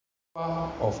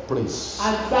Power of praise.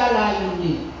 Agbára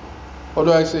ìyè. What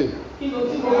do I say? Kí ló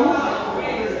ti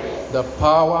mọ̀? The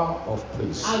power of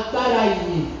praise. Agbára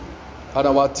ìyè. And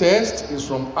our text is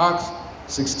from Acts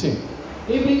 16.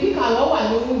 Ibi kíkà lọ wà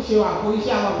ní ohun ìṣe àpò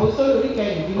iṣẹ́ àwọn àpòsítélì orí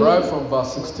kẹrìndínlógún. Right from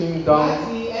verse 16 down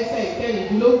Láti ẹsẹ̀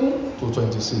ìkẹrìndínlógún to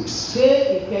 26.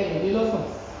 dé ìkẹrìndínlọ́gbọ̀n.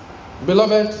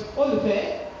 Beloved,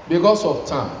 Olùfẹ́, because of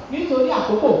time, nítorí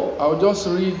àkókò, I'll just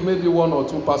read maybe one or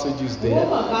two passages wọ́n there,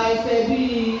 mọ̀ ká ẹsẹ̀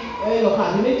bíi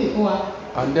ẹyọkàn àbí méjì fún wa.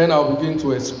 and then I'll begin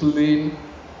to explain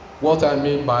what I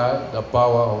mean by the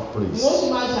power of Wọ́n praise. sì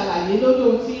máa ṣàlàyé lórí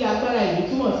ohun tí agbára ìyè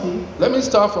túmọ̀ sí. Let me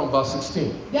start from verse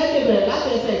 16 Jẹ́ kí n bẹ̀rẹ̀ láti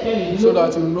ẹsẹ̀ ìkẹrìndínlógún. so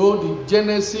that you know the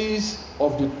genesis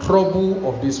of the trouble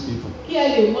of these people. Kí ẹ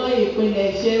lè mọ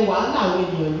ìpìlẹ̀ ìṣe wàhálà àwọn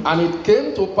ènìyàn yìí. And it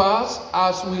came to pass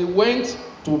as we went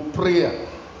to prayer,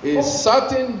 a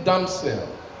certain damsel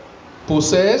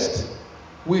possessed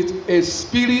with a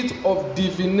spirit of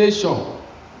divination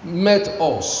met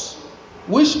us,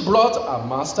 which brought our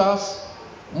masters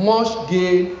much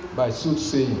gain by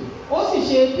soothsaying. Ó sì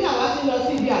ṣe bí àwa ti lọ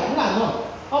sí ibi àdúrà náà,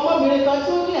 ọmọbìnrin kan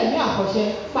tí ó ní ẹ̀mí àkọ́ṣe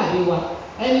pàdé wa,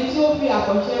 ẹni tí ó fi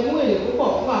àkọ́ṣe mú èrè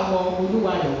púpọ̀ fún àwọn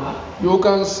olúwa rẹ̀ wá. You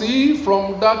can see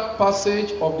from that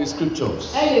passage of the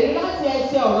scriptures. Ẹ lè rí láti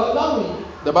ẹsẹ̀ ọ̀rọ̀ Ọlọ́run yìí.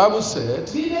 The Bible said,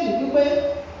 Bíbélì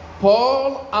wípé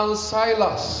Paul and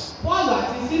Silas, Pọ́ọ̀lù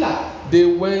àti Sílà they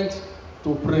went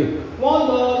to pray. wọ́n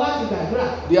lọ láti gbàdúrà.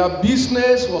 Their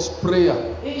business was prayer.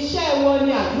 Iṣẹ́ wọn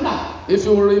ni àdúrà. If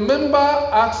you remember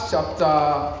Acts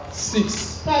chapter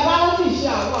 6, Tá ẹ bá rántí ìṣe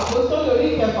àwọn àpòsítélì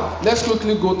orí kẹfà. let's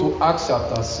quickly go to Acts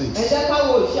chapter Ẹ 6. jẹ́ ká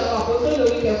wo ìṣe àwọn àpòsítélì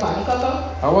orí kẹfà ní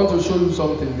kọ́kọ́. I want to show you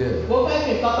something there. Mo fẹ́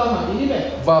fi kọ́kọ́ hàn ní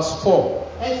níbẹ̀. Verse 4,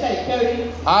 Ẹsẹ̀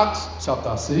ìkẹrin. Acts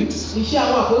chapter 6, Ìṣe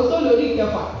àwọn àpòsítélì orí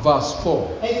kẹfà. verse 4.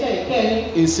 Ẹsẹ̀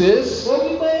ìkẹrin. It says, Ó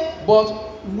wípé but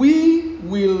we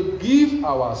will give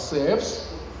ourselves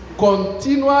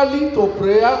continually to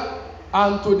prayer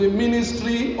and to the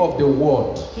ministry of the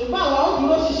word. ṣùgbọ́n àwa ó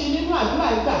dúró ṣinṣin nínú àdúrà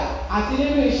ìgbà àti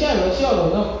nínú iṣẹ́ ìránṣẹ́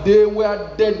ọ̀rọ̀ náà. They were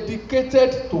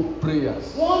dedicated to prayers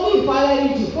Wọ́n ní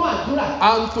ìfarẹ́rìjì fún àdúrà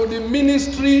and to the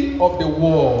ministry of the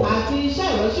word. àti iṣẹ́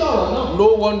ìránṣẹ́ ọ̀rọ̀ náà.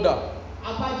 No wonder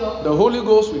Abájọ, the Holy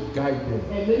Ghost will guide them.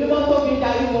 ẹ̀mí mímọ́ tó fi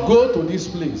darí wọn. Go to this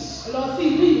place. Lọ sí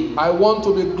ibi yìí. I want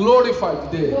to be glorified Mo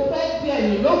there. fẹ́ di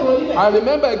ẹ̀yìn lógo níbẹ̀. I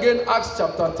remember again Acts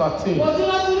chapter Mo 13. ti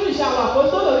rántí ní ìṣe àwọn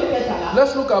àpòsítélì orí kẹtàlá.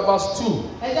 Let's look at verse 2.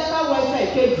 Ẹ jẹ́ ká wọ ẹsẹ̀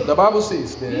ìkejì. The Bible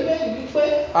says there, Bíbélì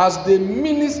wípé as they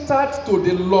ministered to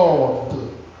the Lord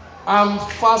and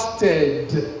fasted,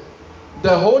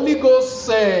 the Holy Ghost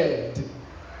said,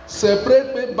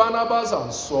 separate me Barnabas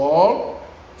and Saul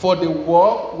for the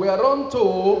work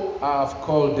whereunto I have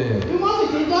called them. bí wọ́n sì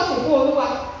ti jọ́sìn fún Olúwa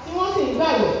tí wọ́n sì ń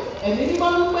gbàgbọ́, ẹ̀mí mímọ́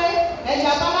wípé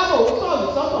ẹja Bánábà ó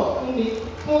sọ̀rọ̀ sọ́tọ̀ fún mi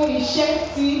fún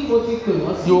iṣẹ́ tí mo ti pè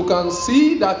wọ́n sí. You can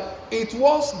see that it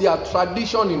was their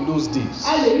tradition in those days.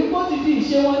 A lè rí bó ti di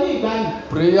ìṣe wọn ní ìgbàanì.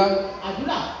 Prayer,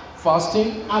 Àdúrà,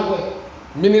 fasting, àwẹ̀,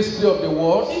 ministry of the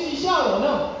word, ṣíṣiṣẹ́ ọ̀rọ̀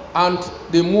náà. and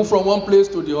they move from one place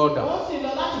to the other. Wọ́n sì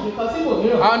lọ láti ibìkan sí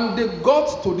ibòmíràn. And they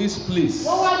got to this place.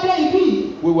 Wọ́n wá dé ibí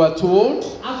yìí. We were told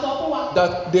A sọ fún wa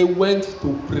that they went to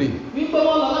pray. wípé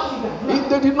wọ́n lọ láti gbàdúrà.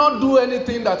 They did not do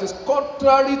anything that is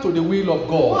contrary to the will of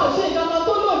God. Wọ́n ṣe ìjọba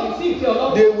tó lòdì sí ìfẹ́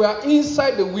Ọlọ́run. They were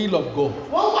inside the will of God.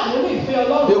 Wọ́n wà nínú ìfẹ́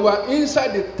Ọlọ́run. They were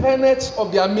inside the tenets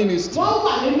of their ministry. Wọ́n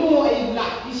wà nínú ìlà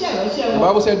iṣẹ́ ìránṣẹ́ The wọn.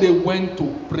 Bible said they went to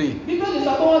pray. Bíbélì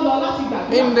sọ pé wọ́n lọ láti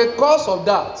gbàdúrà. In the course of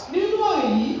that, Nínú ọ̀rọ̀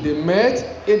yìí, they met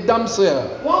a damsel,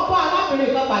 wọ́n bá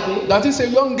arábìnrin kan pàdé. that is a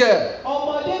young girl.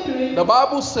 Ọmọdébìnrin. The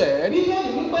Bible said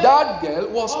Bíbélì wípé that girl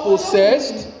was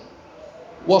possessed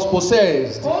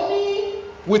ó ní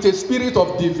with a spirit of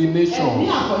ẹ̀mí divination.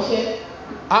 àkọ́ṣe.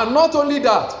 And not only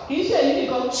that, Kì í ṣe èyí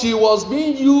nìkan. she was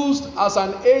being used as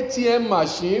an ATM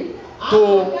machine Àwọn to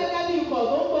gẹ́gẹ́ bí ikọ̀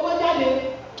tó ń gbowó jáde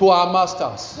her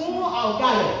masters. fún ọ̀gá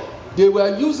rẹ̀. They were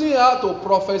using her to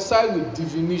prophesy with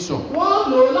divination. Wọ́n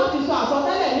lò ó láti sọ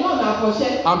àsọtẹ́lẹ̀ ní ọ̀nà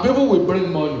àkọ́ṣe. And people will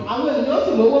bring money. Àwọn ènìyàn ó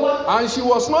sì mówó wá. And she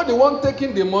was not the one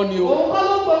taking the money. Òun kọ́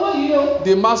ló ń gbowó yìí o.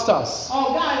 The masters.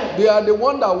 Ọ̀gá rẹ̀. They are the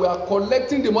one that were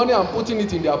collecting the money and putting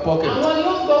it in their pocket. Àwọn ni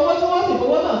ó ń gbowó tí wọ́n sì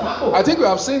fowó náà sápò. I think we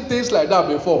have seen things like that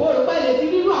before. Mo rò pé lè ti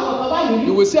rírú àwọn kan báyìí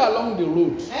You rí. will see along the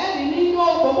road. Ẹ̀rí nínú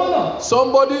òpópónà.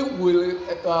 Somebody will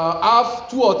have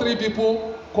 2 or 3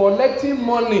 people collecting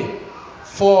money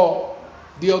for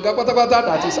the Oga Patapata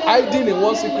that is hiding in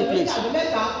one secret place. Tàbí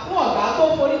mẹ́ta fún ọ̀gá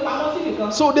tó forí pamọ́ sí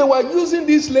nìkan. So they were using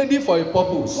this lady for a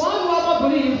purpose. Wọ́n lu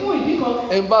ọmọbìnrin yìí fún ìdí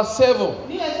kan. In verse 7,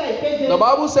 Ní ẹsẹ̀ ìkeje. the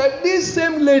Bible said this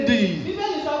same lady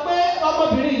Bíbélì sọ pé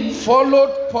ọmọbìnrin yìí.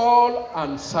 followed Paul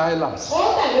and Silas Ó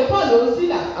tẹ̀lé Pọ́ọ̀lù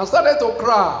Sílà. and started to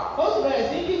cry, Ó sì bẹ̀rẹ̀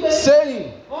sí kígbe.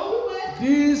 saying, Ó wípé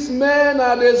These men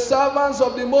are the servants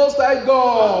of the Most High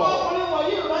God. Ọkùnrin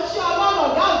wọ̀nyí ìránṣẹ́ Ọlọ́run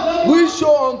ọ̀gá ògo ni We wọ́n.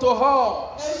 show unto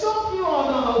us Èso fi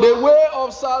ọ̀nà hàn the wá. way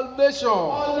of salvation.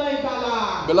 Ọ̀nà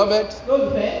ìgbàlà. Beloved,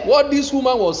 Lólùfẹ́. what this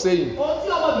woman was saying, Ohun tí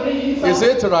ọmọbìnrin yìí sọ. is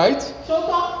it right Ṣó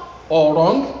tọ́ or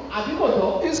wrong? àbí kò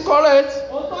tọ́? It's correct.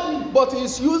 Ó tọ́ ni. But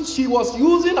she was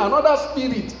using another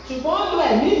spirit Ṣùgbọ́n ó lo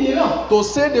ẹ̀mí mìíràn to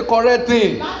say the correct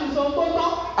thing. láti sọ ohun tó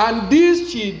tọ́. And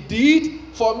this she did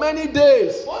for many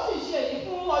days. Ó sì ṣe èyí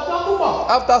fún ọjọ́ púpọ̀.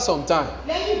 After some time,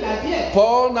 Lẹ́yìn ìgbà díẹ̀.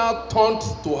 Paul now turned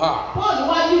to her Paul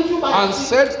wá yíjú padà and sí.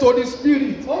 said to the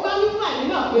spirit, Ó bá wí fún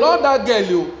ẹ̀mí náà pé not that girl,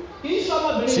 you. kì í ṣe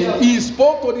ọmọbìnrin rẹ̀. He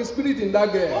spoke to the spirit in that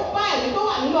Ó girl. bá ẹ̀mí tó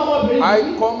wà nínú ọmọbìnrin I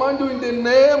yìí. command you in the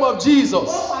name of Ó Jesus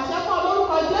pàṣẹ fún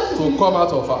olórúkọ Jésù to Kristi come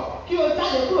out of her. kí o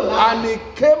jáde kúrò lára. And he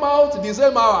came out the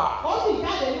same hour. Ó sì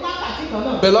jáde ní wákàtí kan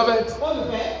náà. Beloved,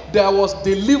 Olùfẹ́, there was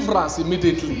deliverance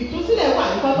immediately. ìtúsílẹ̀ wà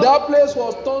ní pápá. That place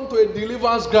was turned to a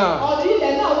deliverance ground. Ọ̀dí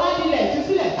ilẹ̀ náà wá nílẹ̀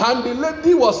ìtúsílẹ̀. And the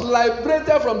lady was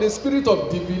liberated from the spirit of A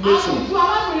sì divination. tú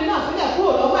arábìnrin náà sílẹ̀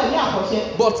kúrò lọ́wọ́ ẹ̀mí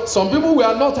àkọ́ṣe. But some people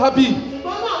were not happy Ṣùgbọ́n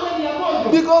náà àwọn ènìyàn kò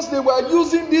dùn. because they were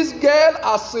using this girl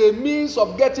as a means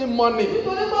of getting money.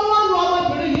 Nítorí pé wọ́n lu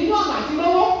ọmọbìnrin yìí ní ọ̀nà àti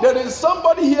lọ́wọ́. There is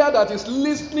somebody here that is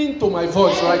listening to my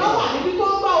voice right Ẹnìkan wà now. níbi tó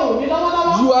ń gbọ́ òun mi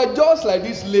lọ́wọ́lọ́wọ́. You are just like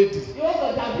this lady. Yóò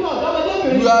kàn dàbí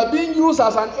ọ̀dọ́mọdébìnrin. You are being used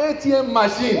as an ATM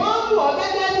machine Wọ́n lù ọ́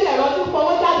gẹ́gẹ́ bí ẹ̀rọ tí ń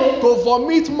pọwọ́ jáde. to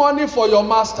vomit money for your Láti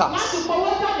masters.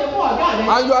 pọwọ́ jáde fún ọ̀gá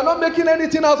rẹ̀. And you are not making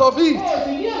anything out of O it. ò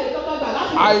sì ní èrè kankan gbà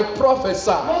láti I rẹ̀.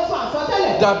 prophesy Mo sọ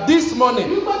àsọtẹ́lẹ̀. that this morning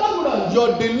Wípé lówùrọ̀ yìí. your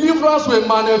deliverance will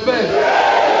manifest.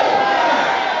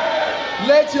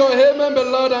 Let your amen be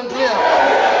loud and clear.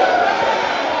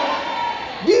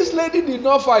 This lady did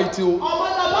not fight you.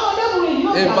 Ọmọdébìnrin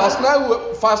yìí In yóò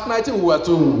verse 19 we were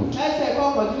told. Ẹsẹ̀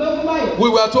kọkàndínlógún báyìí. We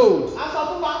were told. A sọ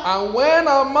fún wa. And when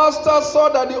our master saw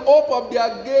that the hope of their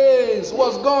gains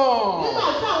was gone, Nígbà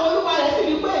tí àwọn olúwa rẹ̀ sì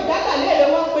rí pé ìgbẹ́kẹ̀lé èrè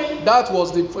wọn pé that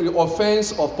was the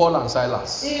offense of Paul and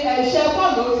Silas. ẹ̀ṣẹ̀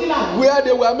Pọ́ọ̀lù sílà. Where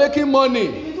they were making money,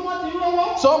 Ibi tí wọ́n ti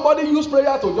rówó. somebody used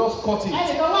prayer to just cut it.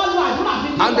 Ẹnìkan wá lu àdúrà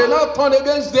fi And they now turned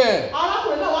against them.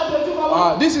 Arákùnrin náà wá dojú kọ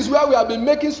wọ́n. This is where we have been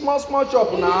making small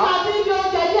chop Ibi now. tí a ti ń jẹ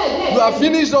oúnjẹ díẹ̀. You have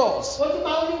finished us. Mo ti pa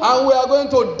orí wọn. And we are going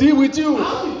to deal with A you. ó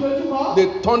sì dojú kọ. They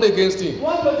turned against him.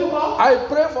 Wọ́n dojú kọ. I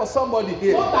pray for somebody Mo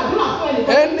here. gbàdúrà fún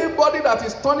ẹnìkan. Anybody that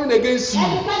is turning against you,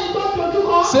 Ẹnikẹ́ni tó dojú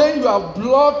kọ. saying you have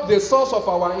blocked the source of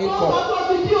our Tó sọ income, pé o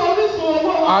ti dí orísun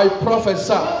owó wa. I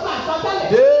prophesy, Mo sọ àsọtẹ́lẹ̀.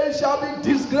 they shall be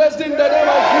disgraced in the name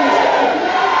of Jesus.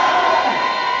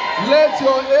 Let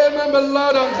your amen be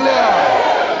loud and clear.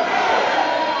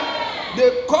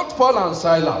 They caught Paul and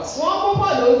Silas Wọ́n mú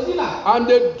Pọ́ọ̀lù sílà. and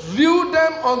they drew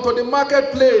them onto the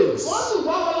marketplace, Wọ́n sì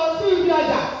wá wọn lọ sí ibi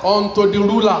ọjà. unto the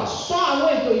rulers. Sọ àwọn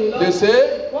ìjòyè lọ. They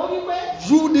say, Wọ́n wí pé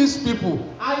you these people,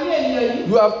 ayé ènìyàn yìí.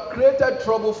 you have created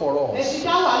trouble for Èsì us.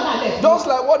 dá wàhálà lẹ̀ fún Just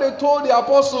like what they told the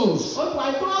apostles.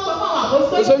 olùwà tí wọ́n sọ fún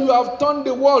àwọn They àpòsílẹ̀. say you have turned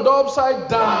the world upside Wọ́n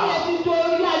down. yẹ ti do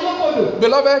orí ayé kodò.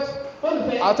 Beloved,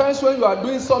 Olùfẹ́. at times when you are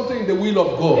doing something in the will of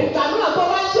God, Ìgbà mìíràn tó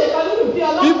wá ń ṣe ìkan nínú ìfẹ́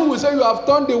Ọlọ́run. people will say you have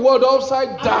turned the world upside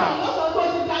Àwọn down. ènìyàn sọ pé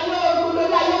o ti da ayé ogun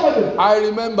lórí ayé kodò. I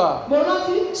remember Mo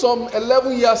rántí some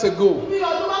 11 years ago, bí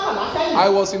ọdún mọ́kànlá sẹ́yìn. I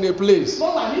was in a place Mo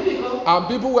wà níbì kan. and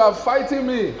people were fighting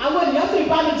me. Àwọn ènìyàn sì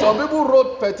bá mi jà. Some people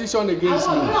wrote petition against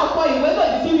Àwọn me. mìíràn kọ ìwé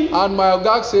lòdì sí mi. And my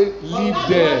God said, leave Ọ̀gá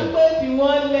mi wá them. pé fi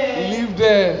wọ́n lẹ̀. Leave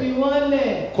them. Fi wọ́n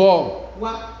lẹ̀. Come.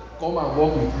 Wá Come and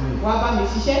work with me. wá bá mi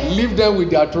ṣiṣẹ́. Leave them with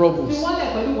their Fi troubles. wọ́n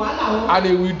lẹ̀ pẹ̀lú wàhálà wọn. And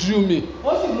they withdrew me.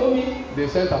 Ó sì mú mi. They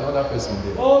sent another person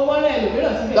there. Ó wọ́n rẹ̀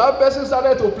ẹlòmíràn síbẹ̀. That person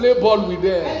started to play ball with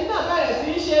them. Ẹni náà bẹ̀rẹ̀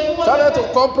sí í ṣe bí wọ́n Started ṣe to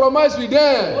fẹ́. compromise with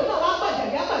them. Òun náà wá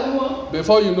gbàjàgá pẹ̀lú wọn.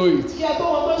 Before you know it, Kí ẹ tó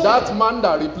wọn tó ṣe. that man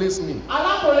that replaced me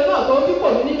Arákùnrin náà tó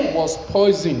dípò mi níbẹ̀. was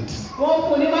poisoned. Wọ́n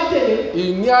fún ní májèlé.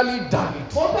 He nearly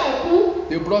died. Ó fẹ́ kú.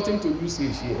 They brought him to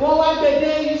UCH here Wọ́n wá gbé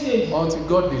dé usage. until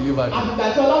God delivered him.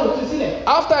 Àfìgbà tí Ọlọ́run tú sílẹ̀.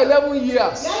 After 11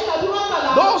 years, Lẹ́yìn ọdún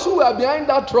mọ́kànlá. those who were behind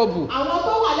that trouble, Àwọn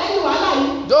tó wà lẹ́yìn wàhálà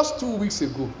yìí. just 2 weeks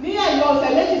ago, Ní ẹ̀yìn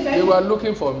ọ̀sẹ̀ méjì they sẹ́yìn. were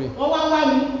looking for me. Wọ́n wá wá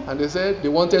mi. And they said they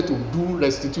wanted to do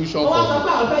restitution Wọ́n wá for sọ me.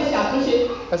 pé àwọn fẹ́ ṣe àtúnṣe.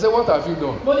 I said, what have you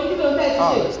done? Mo ní kí ló fẹ́ ti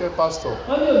Ah, ṣe. they said, Pastor,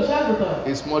 Wọ́n ní olùṣàgùtàn.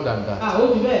 it's more than that. Ó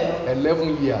jù bẹ́ẹ̀ lọ.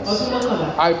 11 years. Ọdún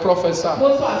mọ́kànlá. I prophesy. Mo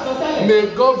sọ àsọtẹ́lẹ̀. May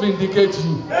God vindicate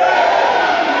you.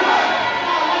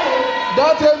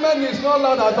 That amen is not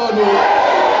loud at all. No.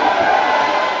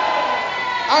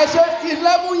 I said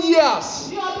 11 years.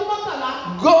 Ní ọdún mọ́kànlá.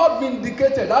 God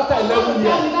vindicated after 11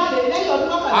 years. Lẹ́yìn ọdún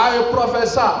mọ́kànlá. I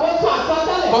prophesy Mo sọ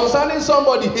àsọtẹ́lẹ̀. concerning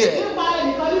somebody here Nípa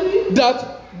ẹnìkan níbí. that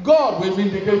God will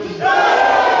vindicate you.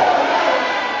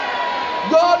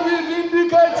 God will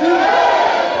vindicate you.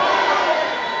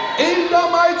 In the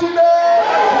mighty name.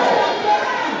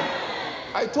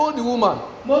 I told the woman,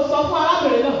 Mo sọ fún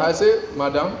arábìnrin náà. I say,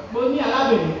 Madam, Mo ní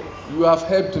arábìnrin. you have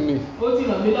helped me. Ó ti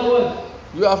ràn mí lọ́wọ́.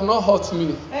 You have not hurt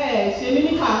me. Ṣe mí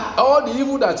níkà. All the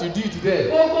evil that you did there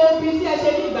Gbogbo ibi tí ẹ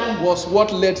ṣe ní ìgbàanì. was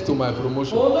what led to my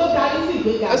promotion. Òun ló darí sí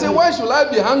ìgbéga. I say, why should I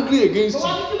be angry against Mo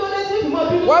wá ní you? kí ló dé tí ìmọ̀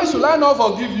bínú. Why should I not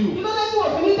forgive Kí you? ló dé tí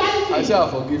wọ́n fi ní dáríjì? I say,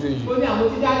 I've forgiven Mo you. ní àwọn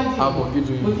ti dáríjì. I've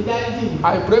forgiven Mo you. ti dáríjì.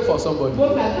 I pray for somebody. Mo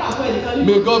gbàdúrà fún ẹnìkan nínú.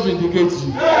 May God vindicate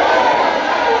you.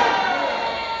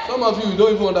 Some of you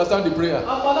don't even understand the prayer.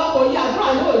 Ọ̀pọ̀lọpọ̀ yí àdúrà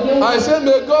yóò yé wọn. I say,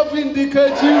 may God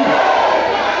vindicate you.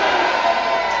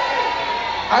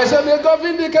 I say, may God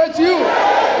vindicate you.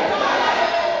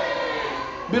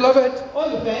 Beloved,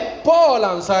 Olùfẹ́. Paul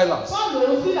and Silas Bọ́ọ̀lù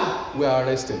òun sílà. were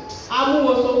arrested.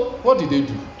 Amúwoso. What did they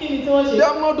do? Kí ni tí wọ́n ṣe? They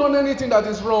have not done anything that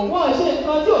is wrong. Wọ́n ṣe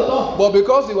nǹkan tí ò tọ́. But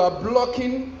because they were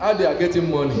blocking how they are getting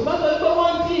money. Ṣùgbọ́n torí pé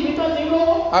wọ́n ń dí ibi tó ti ń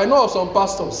lówó. I know of some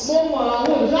pastors Mo mọ̀ àwọn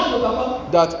olùṣọ́ àgùntàn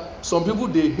kan. that some people,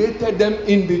 they hated them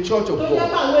in the church of Tó jẹ́ pé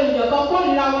God. àwọn ènìyàn kan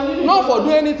kórìíra wọn nínú Not for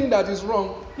doing anything that is wrong.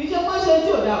 Kì í ṣe wọ́n ṣe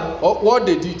tí ò dáa o. Or what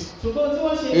they did Ṣùgbọ́n tí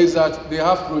wọ́n ṣe. is that they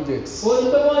have projects. Ó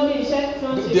ní pé wọ́n ní iṣẹ́ tí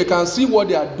wọ́n ṣe. They can see what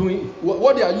they are doing,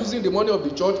 what they are using the money of the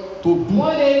church to do,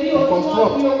 Wọ́n lè rí to ohun tí wọ́n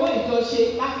fi construct. owó ìjọ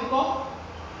ṣe láti kọ́.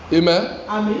 Amen.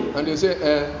 Àmín. And they say,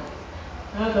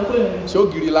 Àwọn sọ pé ìrìn.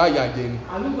 Ṣógiri láyà jẹ ni.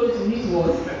 Are we going to meet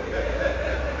one?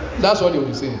 That's what they will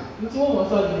be saying. Ní tí wọ́n mọ̀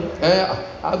sọ nìyẹn.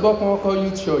 Agbọ́pọ̀ kọ́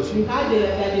youth church. We had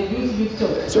a youth big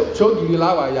church. Ṣógiri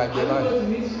láwà yà Are jẹ we láyà. going to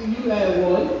meet you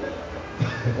one?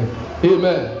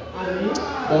 Amen. Àmín.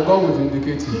 But God will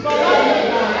vindicate you. Ṣùgbọ́n láti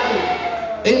ìgbà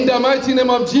láyè. In the mighty name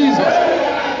of Jesus,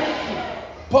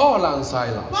 Paul and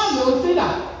Silas Bọ́ọ̀lù òun sílà.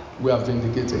 were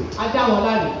vindicated. A dá wọn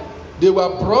láre. They were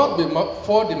brought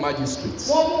before the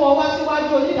magistrates Wọ́n mú wọn wá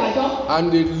síwájú onídàájọ́.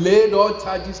 and they laid all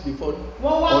charges before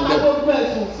Wọ́n wá on ka them. gbogbo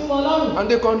ẹ̀sùn sí wọn lọ́rùn. And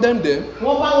they condemned them.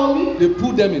 Wọ́n bá wọn wí. They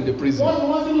put them in the prison. Wọ́n fi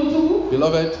wọ́n sínú túbú.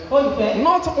 Beloved, Olùfẹ́.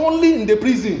 not only in the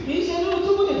prison, Kì í ṣe nínú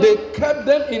túbú nìkan. they kept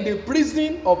them in the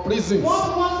prison of prisons. Wọ́n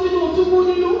fi wọ́n sínú túbú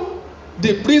nínú.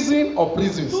 The prison of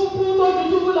prisons. Túbú tó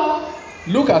ju túbú lọ.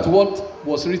 Look at what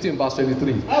was written in verse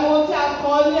 23. Ẹ wo tí a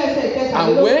kọ ní ẹsẹ̀ kẹtàlélógún.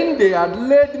 And when they had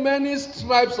laid many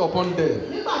stripes upon them,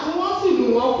 Nígbà tí wọ́n sì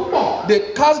lù wọ́n púpọ̀. they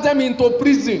cast them into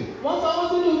prison, Wọ́n sọ wọ́n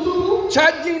sínú túbú.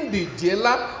 charging the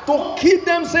jailer to keep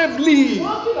them safely.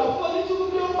 Wọ́n kìlọ̀ fún onítúbú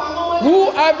bí ó pa wọ́n mọ́lẹ̀.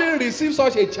 Who, having received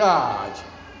such a charge,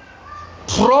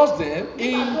 thrust them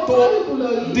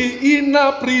into the inner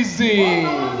Wọ́n sọ wọ́n prison.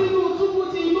 sínú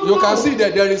túbú ti inú You náà. can see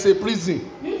that there is a prison.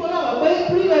 Nítorí àwọn pé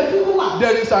prílẹ̀ túbú wà.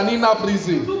 There is an inner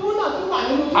prison. Túbú náà tún wà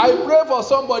nínú túbú. I pray for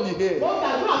somebody here. Mo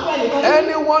gbàdúrà fún ẹnìkan.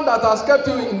 Anyone that has kept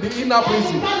you in the inner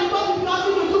prison, Ẹnikẹ́ni tó ti fi wá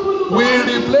sínú túbú nínú. we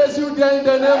replace you there in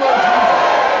the name of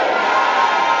Jesus.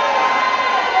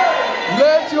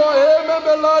 Let your amen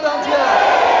be loud and clear.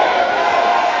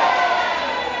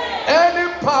 Any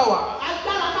power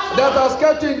that has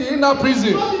kept you in the inner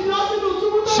prison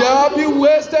shall be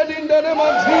wasted in the name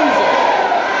of Jesus.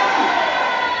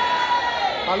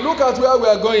 And look at where we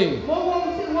are going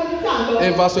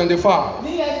in verse 25.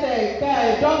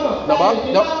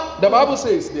 The Bible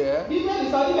says there,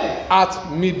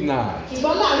 at midnight,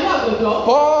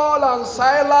 Paul and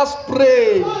Silas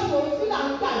prayed.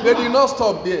 They did not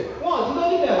stop there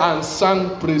and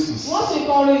sang praises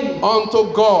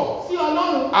unto God.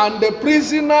 And the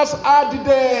prisoners heard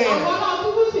them.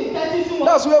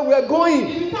 That's where we are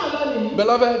going.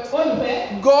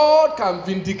 Beloved, God can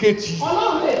vindicate you.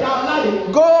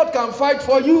 God can fight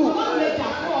for you.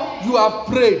 You have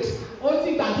prayed.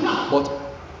 But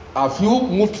have you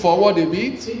moved forward a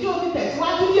bit?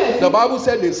 The Bible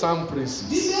said they sang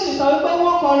praises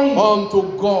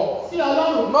unto God.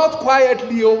 Not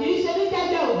quietly.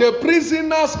 The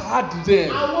prisoners heard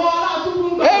them.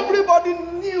 Everybody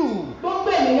knew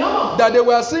that they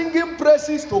were singing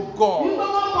praises to God.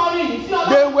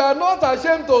 They were not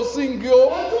ashamed to sing.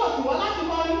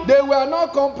 They were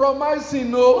not compromising.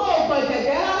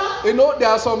 You know, there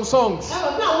are some songs.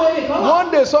 One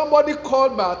day somebody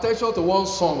called my attention to one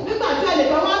song.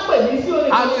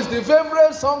 And it's the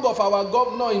favorite song of our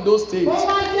governor in those states.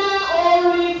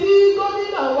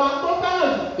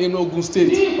 In Ogun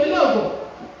State.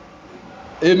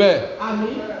 Amen.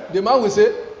 The man will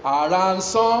say, Ara ń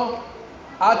sán,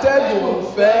 atẹ́gùn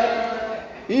fẹ́,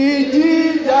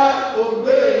 ìjìjà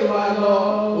ògbé wa lọ,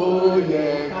 ó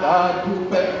yẹ ká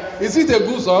dúpẹ́. Is it a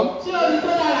good song?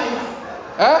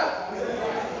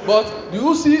 But do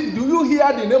you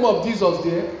hear the name of Jesus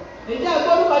there?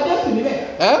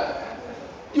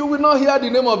 You will not hear the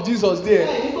name of Jesus there.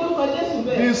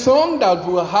 The song that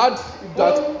we had,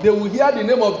 that they will hear the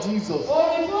name of Jesus.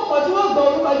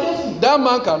 That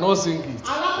man cannot sing it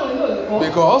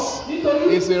because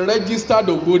he's a registered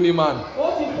Ogboni man.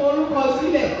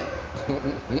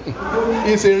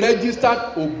 He's a registered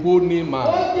Ogboni man.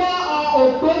 Ó jẹ́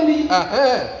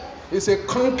ògbóni. He's a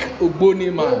conk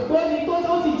Ogboni man. Ògbóni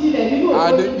tó ti jinlẹ̀ nínú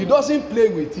And ògbóni. he doesn't play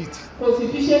with it. Kò sì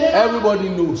fi ṣeré. Everybody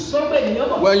knows. Tó pè ènìyàn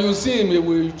mọ̀. When you see him, he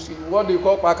will what they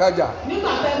call pakaja.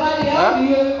 Nígbà tẹ́ bá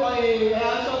rí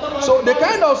aṣọ tó máa. So the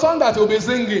kind of song that he'll be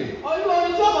singing Olú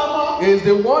orin tí ó máa kọ. is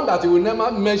the one that he will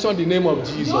never mention the name of Yóò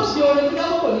Jesus. ṣe orin tí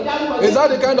ó kò ní dárúkọ. Is that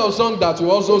the kind of song that you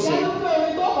also sing? Ìyá ló fẹ́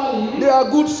orin tó kọ nìyí. They are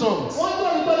good songs. Wọ́n tó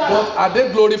orin tó dára. But are they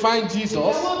glorifying Jesus?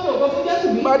 Ìjọba fi ògo fún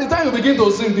Jésù bí. By the time you begin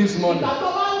to sing this morning, Ìgbà tó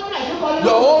bá ń kà sí kọrin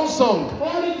your lọ́wọ́. own song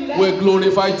Orin tìrẹ. will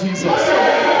glorify Jesus.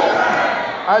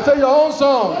 I say your own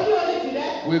song Orí orin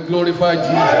tìrẹ. will glorify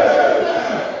Jesus.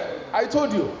 I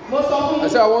told you. Mo sọ fún I yín.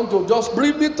 said I want to just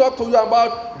briefly talk to you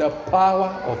about the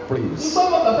power of praise. Nígbà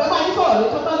mo kàn fẹ́ máa ní sọ̀rọ̀ ló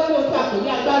tó tán lórí ohun tí a kò ní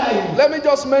agbára yìí. Let me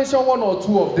just mention one or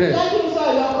two of them Jẹ́ kí n sọ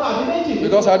ìyọkọ àbí méjì.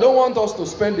 because I don't want us to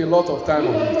spend a lot of time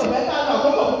on Nítorí it. mo fẹ́ ká lọ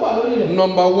àkókò púpọ̀ lórí rẹ̀.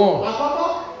 Number one, Àkọ́kọ́,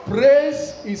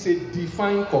 praise is a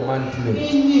divine commandment.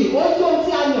 ìyìn ó jẹ́ ohun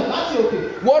tí a yàn láti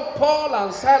òkè. What Paul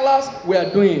and Silas were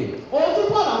doing, Ohun tí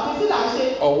Paul àti Sílà ń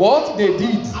ṣe. or what they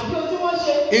did, Àbí ohun tí wọ́n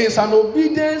ṣe. is an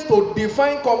obedience to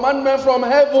divine commandment from Ó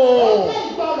heaven.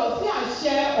 jẹ́ ìgbọràn sí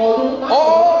àṣẹ ọ̀run láti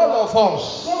All ọ̀run. of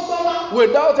us, Gbogbo wa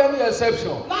without any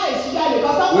exception, láì ṣíjà lè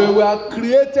kọ́ sábà. we were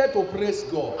created to praise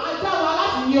God. A dá wa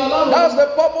láti yin Ọlọ́run. That's the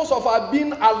purpose of our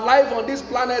being alive on this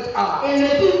planet Earth.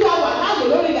 Èrèdí tí a wà láàyè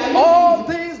lórí ilẹ̀ ayé. All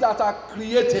things that are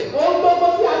created, Ohun gbogbo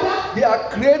tí a dá. they are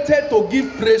created to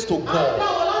give praise to A dá God.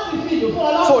 wọn láti fi ìlú fún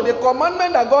Ọlọ́run. So the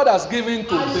commandment that God has given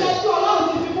to Àṣẹ them tí Ọlọ́run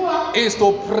ti fi fún wa. is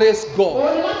to praise God.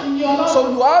 Òun ni láti yin Ọlọ́run. So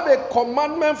you have a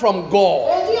commandment from Ó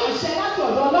God jẹ́ àṣẹ láti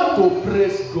ọ̀dọ̀ Ọlọ́run. to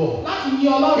praise God. Láti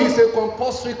yin Ọlọ́run. It's a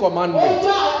compulsory Ó commandment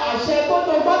jẹ́ àṣẹ tó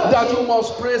tó gbọ́dọ̀ that ṣe. you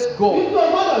must praise God. Wípé o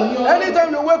gbọ́dọ̀ yin Ọlọ́run.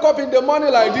 Anytime you wake up in the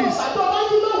morning like this Ìgbà tó bá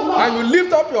jí lówùúrọ̀. and you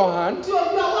lift up your hand Tí o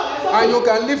gbé ọwọ́ rẹ sókè. and you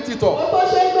can lift it Ó up, tó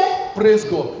ṣe é gbé. praise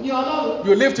God. Yin Ọlọ́run.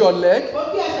 You lift your leg, Ó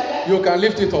gbé ẹsẹ̀ rẹ. you can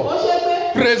lift it Ó up, ṣe é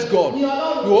gbé. praise God. Yin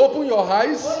Ọlọ́run. You open your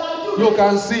eyes, you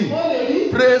can see, Ó lè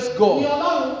rí. praise Yin God.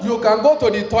 Ọlọ́run. You can go to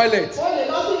the toilet, Ó lè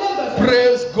lọ sí ilé ìgbọ̀nsẹ̀.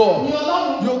 praise Yin God.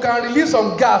 Ọlọ́run. You can release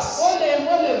some gas, Ó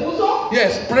lè bú só.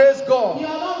 yes, praise God. Yin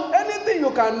Ọlọ́run. Anything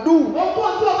you can do, Ohun tí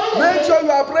o bá lè make ṣe. sure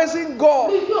you are praising God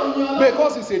Bí kí o yin Ọlọ́run.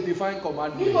 because it's a divine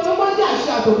commandment. Nítorí wọ́n jẹ́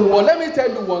àṣẹ àtòkò wa. But let me tell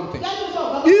you one thing. Jẹ́ kí n sọ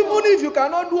nǹkan kan. Even if you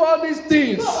cannot do all these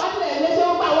things, Tó o bá tilẹ̀ lè ṣe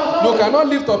ó bá àwọn ọ̀dọ́ you rẹ̀. cannot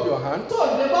lift up your hand, Tó o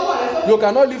lè gbọ́wọ́ rẹ sókè. you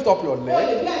cannot lift up your Ó lè leg,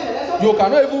 gbé ẹsẹ̀ rẹ sókè. you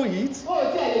cannot even eat. Ó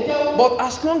tiẹ̀ lè jẹun. But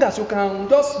as long as you can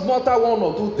just mutter one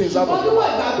or two things out Ṣùgbọ́n of your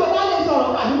níwọ̀n mouth, ìgbà tó bá lè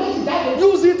sọ̀rọ̀ àbí méjì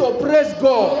jáde. use it to praise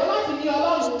God. Òun láti yin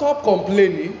Ọlọ́run. Stop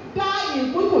complaining. Dá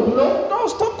ìpín kò dúró. Don't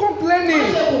stop Má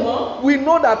complaining. ṣe kù mọ́. We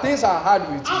know that things are hard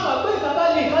with A you. mọ̀ pé ìjọba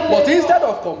lè kán lè But sọ. instead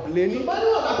of complaining, Ṣùgbọ́n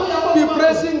níwọ̀n ìgbà tó yẹ kó be máa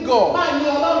praising God. máa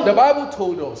yin Ọlọ́run. The Bible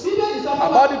told us Bíbélì sọ fún wa.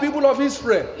 about the people of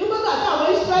Israel Nígbà tí àwọn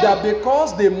Ísírẹ́lì. that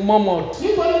because they murmured,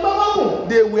 Nítorí pé wọ́n kù.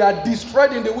 they were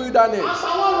destroyed in the wilderness.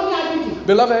 Àpawọ́run ní aginjù.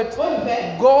 Beloved,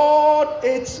 Olùfẹ́. God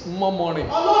hates murmuring.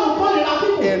 Ọlọ́run kórìíra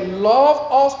kíkù. He loves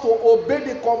us to obey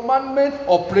the commandment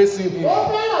of praising Ó Him.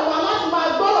 fẹ́ràn wa láti máa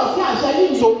gbọ́rọ̀ sí àṣẹ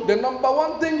yìí. So the number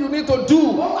one thing you need to do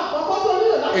Ohun àkọ́kọ́ tó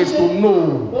nílò láti is ṣe. to know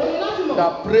Òun ni láti mọ̀.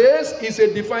 that praise is a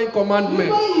divine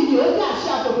commandment. Wípé ìyè ó jẹ́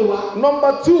àṣẹ àtòkè wa.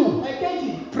 Number two,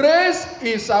 Ẹ̀kejì. praise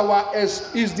is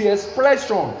is the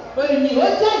expression Ìyè ó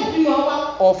jẹ́ ìfihàn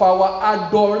wa. of our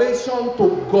adoration to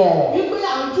God. Wípé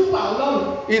à ń júbà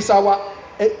Ọlọ́run.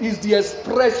 Is the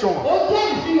expression Ó jẹ́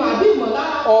ìfihàn àbí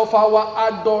ìmọ̀lára. of our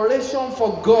adoration for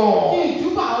Ti God.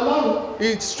 ìjúbà Ọlọ́run.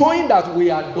 It's showing that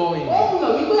we adore Ó Him. fi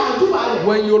hàn wípé à ń júbà rẹ̀.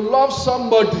 When you love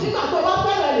somebody, Nígbà tó bá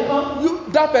fẹ́ràn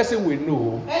nìkan, that person will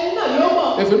know. ẹni náà yóò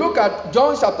mọ̀. If you look at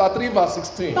John chapter 3 verse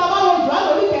 16, Tá a bá wo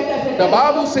Jòhánù orí kẹtẹsẹ̀. the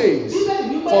Bible says,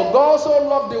 Bíbélì wípé. for God so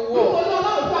loved the world. Nítorí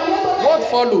Ọlọ́run fún ayé tó What bẹ̀rẹ̀.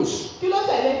 follows? Kí ló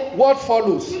tẹ̀lé? What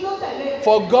follows? Kí ló tẹ̀lé?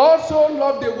 For God so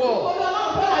loved the world. Nítorí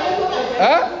Ọlọ́run fún ayé tó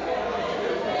bẹ̀rẹ̀.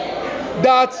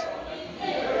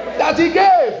 That He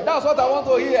gave. That's what I want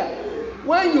to hear.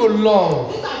 When you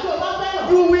love, Nígbà tí o bá fẹ́ràn.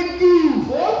 you will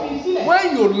give. Ó fi sílẹ̀.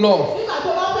 When you love, Nígbà tí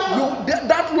o bá fẹ́ràn.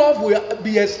 that love will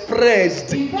be expressed.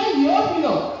 Ìfẹ́ yìí ó fi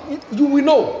hàn. You will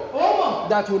know Ó mọ̀.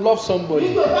 that you love somebody.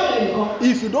 Nítorí o fẹ́ràn nìkan.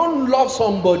 If you don't love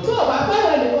somebody, Tí o bá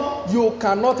fẹ́ràn nìkan. you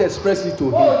cannot express it to O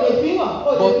him. lè fi hàn.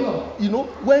 O lè But fi hàn. you know,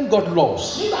 when God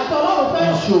loves, Nígbà tí Ọlọ́run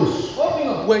fẹ́ràn. He shows. Ó fi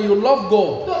hàn. When you love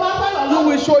God, Tí o bá fẹ́ràn you Ọlọ́run.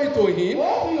 will show it to Him.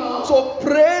 Ó fi hàn. So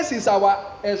praise is our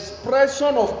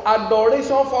expression of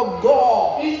adoration for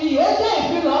God. Ìyìn ó jẹ́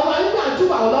ìfihàn wa nígbà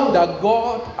júbà Ọlọ́run. That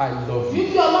God, I love you.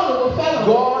 Fífi Ọlọ́run ló fẹ́ràn.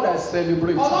 God, I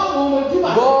celebrate you. Ọlọ́run mo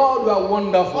júbà. God, you are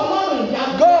wonderful. Ọlọ́run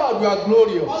ìyanu. God, you are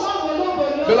glorious. Ọlọ́run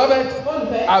ológo ni ó. Beloved,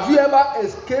 Olùfẹ́. have you ever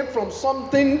escaped from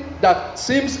something that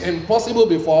seems impossible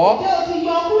before? Ǹjẹ́ o ti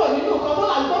yọ kúrò nínú nǹkan tó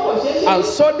là ń gbọ́kọ̀ ṣeé ṣe. And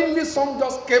suddenly song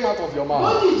just came out of your mouth.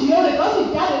 Lójijì orin kan sì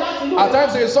jáde láti inú At rẹ̀.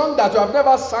 times a song that you have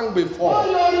never sung Ó before.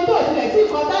 lo orin tó tilẹ̀ tí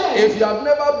kan tẹ́lẹ̀. If you have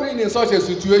never been in such a Tó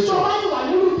situation, wá ti wà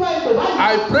nínú ìfẹ́ ipò báyìí.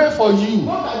 I pray for you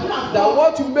Mo gbàdúrà fún that ọ.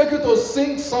 what you make you to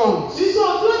sing songs Sísọ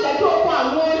tí ó jẹ́ kí o kọ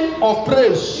àwọn orin. of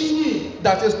praise Iyì.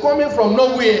 that is coming from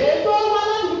nowhere, Ètò wá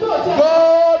láti ibi tó ti ẹ̀.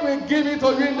 God will give it to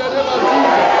you in the name of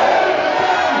Jesus.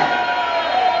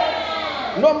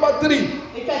 Number 3,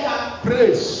 Ìkẹta.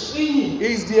 praise Iyì.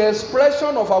 is the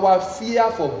expression of our fear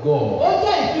for Ó God.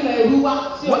 jẹ́ ìfilẹ̀ ìlú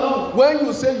wa sí Ọlọ́run. When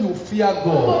you say you fear Tó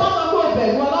God, bá sọ pé o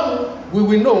bẹ̀rù Ọlọ́run. we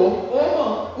will know. Ó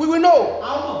mọ̀. We will know.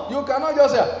 Àwọn mọ̀. You cannot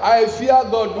just say, I fear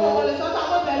God, Ó no, lè sọ pé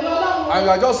àwọn bẹ̀rù Ọlọ́run. and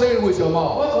you are just saying it with your Ó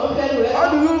mouth. kàn ń fẹ́nu rẹ̀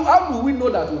sọ. How do we know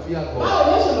that you fear God? Báwo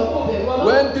ló ṣe mọ̀ pé o bẹ̀rù Ọlọ́run?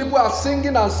 When people are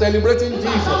singing and celebrating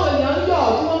Nígbà Jesus, táwọn èèyàn ń yọ̀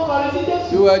tí wọ́n kọrin sí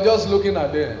Jésù. you were just looking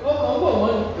at them. Ó kàn ń wò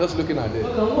wọ́n ni. Just looking at Ó them.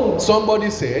 kàn ń wò wọ́n. Somebody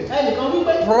said, Ẹnìkan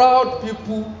wípé proud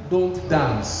people don't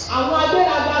dance. àwọn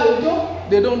agbéraga òjò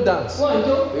They don't dance. wọn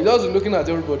ìjó. They're just looking at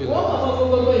everybody Wọ́n like kàn that. mọ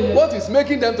gbogbo ilẹ̀. What is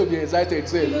making them to be excited? Kí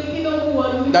Say, ló mú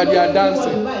wọn ní That they are kí ló mú wọn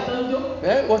dancing. ní báyìí tán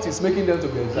jó? what is making them to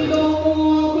be Kí excited? ló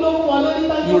mú wọn lórí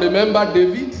tán jó? You remember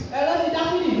David? Ẹ̀rọ ti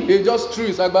Dáfídì. He just threw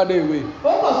his agbada away Ó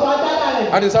kàn sọ agbára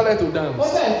rẹ̀. and he started to Ó dance.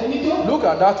 bẹ̀rẹ̀ sí ní jó. Look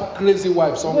at that crazy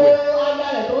wife Wo somewhere.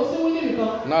 agbára rẹ̀ tó síwú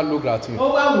nìkan. Now look at him.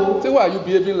 Ó wá wò ó. Say, why are you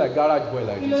behaving like garage boy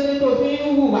like Kí ló this? dé tó fi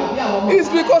ń hùwà bí àwọn ọmọ It's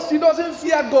ọ̀tá? because she doesn't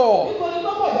fear God. Nítorí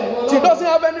tó pọ̀ bẹ̀rù She Ọlọ́run. doesn't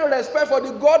have any respect for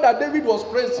the God that David was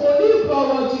praising. Kò ní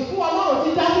ìbọ̀wọ̀ jì fún Ọlọ́run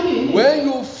tí Dáfídì ní. When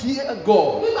you fear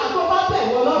God, Nígbà tó bá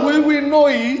bẹ̀rù Ọlọ́run. we will know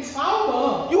it. A ó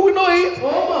mọ̀. You will know it.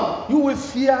 Ó mọ̀. You will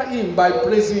fear him by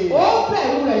praising him. Ó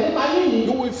bẹ̀rù rẹ̀ nípa yíyìn.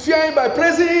 You will fear him by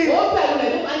praising Ó him. bẹ̀rù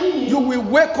rẹ̀ nípa yíyìn. You will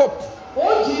wake up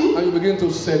Ó jí. and you begin to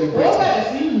Ó celebrate him.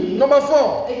 bẹ̀rẹ̀ sí yìn. Number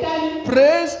 4, Ìkẹyìn.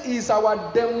 praise is our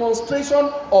demonstration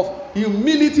of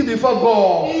humility before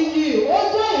God. Iyì ó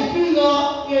jẹ́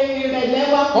ìfihàn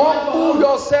ìrẹ̀lẹ̀ wa. Humble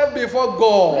yourself before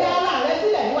God, Rẹ ara rẹ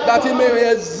sílẹ̀ níwájú that he Ọlọ́run.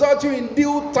 may exalt you in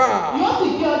due time. Yóò sì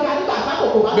gbé ọjà nígbà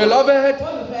sákòókò bá. Beloved,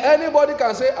 Olùfẹ́. anybody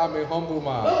can say, I'm a humble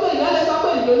man. Gbogbo ènìyàn lè sọ pé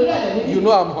ìlú onírẹ̀lẹ̀ níbí. You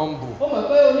know I'm humble. Ó mọ̀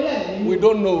pé onírẹ̀lẹ̀ níbí. We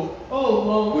don't know. Ó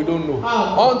mọ̀. We don't know.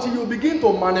 Ah. Until you begin to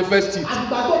manifest it.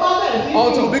 Àgbà tó bá bẹ̀rẹ̀ sí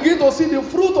Until you yìn. begin to see the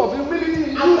fruit of humility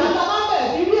in Àgbà you. tó bá bẹ̀rẹ̀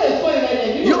sí rí èso ìrẹ̀lẹ̀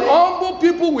nínú You rẹ̀. humble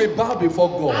people will bow before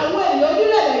God. Àwọn ènìyàn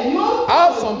onírẹ̀lẹ̀ yóò.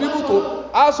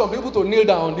 Ask some people to kneel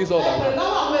down on this altar. Ẹgbẹ̀rún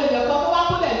lọ́wọ́ àwọn ènìyàn kan tó wá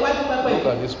kúnlẹ̀ níwájú pẹpẹ. Look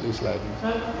at this place like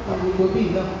this. Gbogbo bíi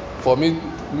náà. For me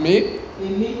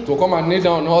Èmi. to come and kneel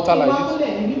down on an altar Ìwà like this,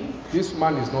 kúnlẹ̀ níbí. this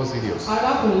man is not serious.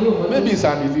 Arákùnrin yóò wọlé. Maybe he's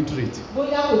an illiterate.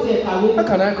 Bóyá kò tiẹ̀ kàwé. How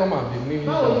can I come and be kneeling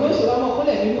Báwo ni ó down ṣe wá mọ́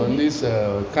kúnlẹ̀ nínú on bí? this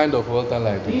kind of altar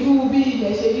like this? Irú bí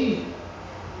ilẹ̀ ṣe rí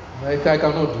I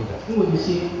cannot do that. n ò lè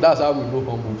ṣe. That's how we know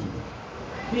humble people.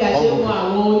 Bí a ṣe mọ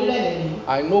àwọn onírẹ̀lẹ̀ yìí.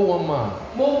 I know one man,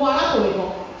 Mo mọ arákùnrin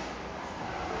kan.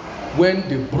 when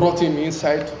they brought him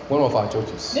inside one of our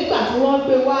churches. Nígbà tí wọ́n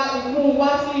gbé wá mú wá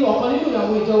sí ọ̀kan nínú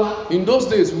ìyàwó ìjọ wa. In those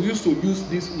days, we used to use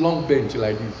this long bench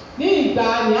like this. Ní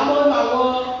ìgbà ni a máa ń lo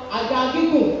àwọn àga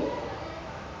gígùn.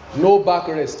 No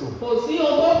backrest. Kò sí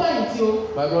ohun tó fẹ̀yìntì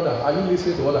o. My brother, are you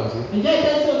listening to what I'm saying? Ǹjẹ́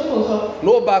ìtẹ́ sí ohun tí mò ń sọ?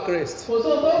 No backrest. Kò sí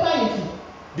ohun tó fẹ̀yìntì.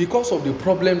 Because of the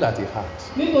problem that he had,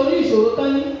 Nítorí ìṣòro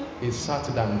tán ní. he sat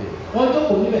down there. Wọ́n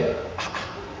jókòó níbẹ̀.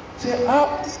 Say,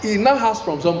 he now asked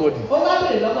from somebody. Ó bá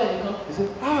bèrè lọ́wọ́ ẹnìkan. He said,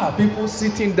 how are people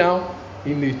sitting down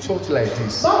in a church like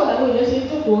this? Báwo làwọn èèyàn ṣe ń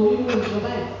jókòó nínú ìjọba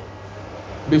yìí?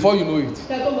 Before you know it,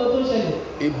 Kẹ́ tó mọ tó ń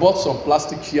ṣẹlẹ̀. he bought some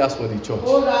plastic chairs for the church.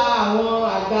 Ó ra àwọn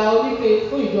àga oníke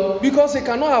fún ìjọ. Because he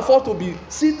cannot afford to be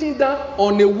sitting down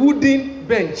on a wooden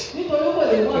bench. Nítorí kò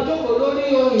lè mọ jókòó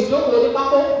lórí ohun ìjókòó ní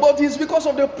pákó. But it's because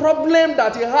of the problem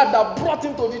that he had that brought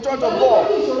him to the church of Nítorí God.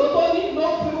 ìṣòro tó ní ló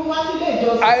fi wá sílé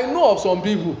ìjọsìn. I know of some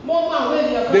people, Mo mọ àwọn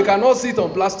ènìyàn they kan. cannot sit on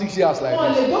plastic chairs like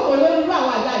Wọ́n lè this. jókòó lórí irú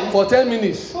àwọn àga yìí. For 10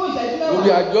 minutes, Fún ìṣẹ́jú they'll be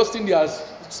mẹ́wàá. adjusting their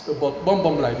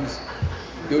bum like this.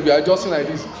 They'll be adjusting like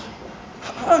this.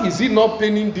 How is it not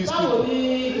paining these Báwo people?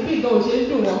 ni ibi ìgbà òṣèré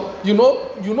dùn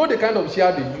wọn? You know the kind of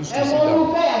chair they used to sit Ẹ̀wọ̀n down.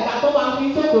 orúfẹ́ àga tó máa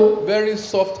fi jókòó. Very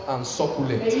soft and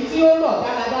succulent. Èyí tí ó rọ̀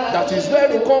dáradára. That is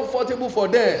very comfortable for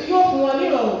them. Tí yóò fún wọn ní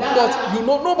ìrọ̀rùn dáradára.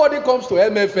 But nobody comes to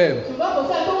MFM Ṣùgbọ́n kò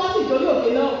sẹ́ni tó wá sí ìjọ́lé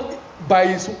òkè náà. by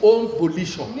his own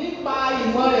volition. Nípa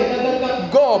ìmọ̀ rẹ̀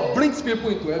gẹ́gẹ́gẹ́. God brings people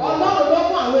into MFM. Ọlọ́run ló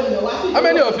mú àwọn ènìyàn wá sí ìjọ́lé. How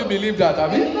many of you believe that? Ẹni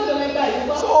Abi? mélòó lẹ́gbàá yìí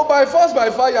gbọ́? So by force, by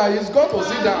fire, he's got to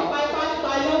sit down.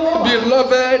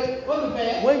 Beloved,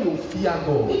 Olùfẹ́. when you fear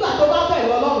God, Nígbà tó bá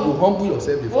bẹ̀rù Ọlọ́run. you humble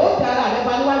yourself Ó before ti ara rẹ̀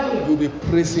bá níwájú rẹ̀. you'll be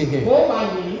praising him. Ó máa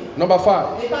yìn. Number 5,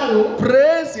 Ìkarùn-ún.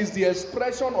 praise is the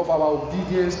expression of our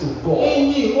obedience to God.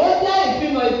 Ìyìn ó jẹ́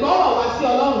ìfihàn ìgbọ́rọ̀ wá sí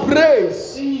Ọlọ́run.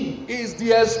 Praise Ìyìn is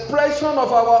the expression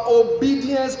of our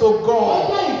obedience to ó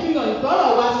God. jẹ́ ìfihàn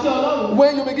ìgbọ́rọ̀ wá sí Ọlọ́run.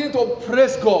 When you begin to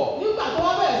praise God, Nígbà tó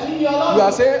wá bẹ̀rẹ̀ sí yin Ọlọ́run. You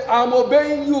are saying, I'm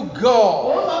obeying you, God.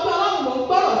 Òun sọ pé Ọlọ́run mò ń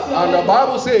gbọ́rọ̀ sí ọ And the lẹ́nu.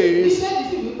 Bible says, Bíbélì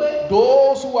sì wí pé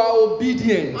those who are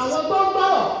obedient àwọn tó ń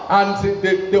gbọ́rọ̀. and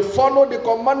they follow the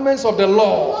commandments of the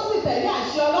Lord, Wọ́n sì tẹ̀lé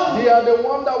àṣẹ Ọlọ́run. they are the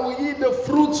one that will eat the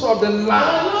fruits of the Àwọn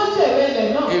land. ni ó jèrè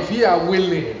ilẹ̀ náà. If ye are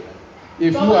willing,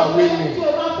 if you Tọ́lá are fẹ́, willing, tí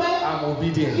o bá fẹ́, I'm kí o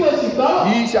obedient. sì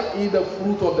gbọ́rọ̀. Ye shall eat the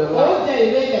fruit of the Ó land. jẹ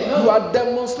èrè ilẹ̀ náà. You are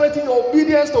demonstrating your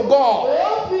obedience to God.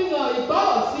 Ó fi hàn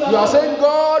ìgbọ́rọ̀ sí Ọlọ́run. You are saying,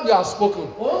 God, you have spoken,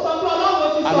 Ó sọ pé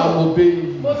Ọlọ́run ti and sọ̀rọ̀. I'm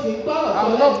obeying Mo you. sì ń gbọ́rọ̀ sí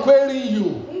I'm ọ not lẹ́nu. querying you.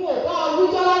 N ò bá ọ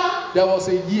rújọ́ rárá. There was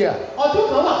a year, Ọdún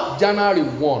kan wà January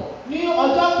 1, ní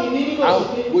ọjọ́ kìíní nínú oṣù and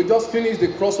kìíní. we just finished the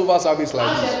crossover service A like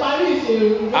ṣẹ̀ this. parí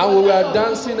ìṣèrè. And we were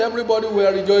dancing, everybody were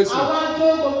rejoicing. Àwọn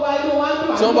ajó gbogbo ayé wa ń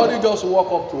dùn. Somebody just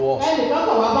walked up to us. Ẹnìkan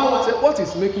kọ̀ wá bá wa. Say, what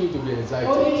is making you to be Ó excited?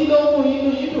 ní kí ló ń mú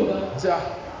inú yín dùn gan. I said,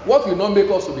 what will not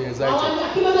make us to be Àwọn excited?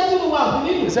 kí ló dé tí mo wà fún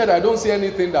nínú? He said, I don't see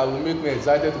anything that will make me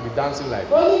excited to be dancing like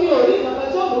Ó ní mi ò rí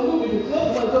ìkankan tí ó mú inú mi dùn tí ó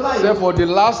fún ọjọ́ He said, báyìí. for the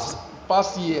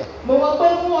past year, Mo wọ pé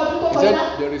fún ọdún tó he kọjá.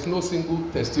 said, there is no single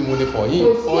testimony for Kò him.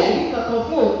 sí For ẹ̀rí him. kankan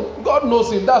fún òun. God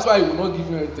knows him. That's why he will not give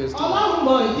you any testimony. Ọlọ́run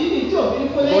mọ ìdí nìyí tí òfin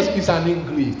fún Because lẹ́yìn. he's an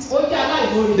ingrate. Ó jẹ́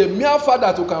aláìmoore. The mere fact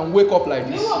that you can wake up like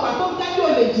this Níwọ̀n ìgbà tó ń jẹ́ kí o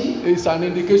lè jí. is an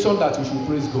indication that you should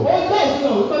praise Ó God. jẹ́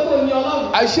ìfihàn wípé kó ní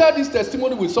Ọlọ́run. I shared this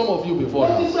testimony with some of you before.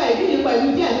 Ó ti sọ ìdí yìí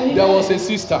pẹ̀lú díẹ̀ ní There was a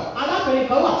sister. arábìnrin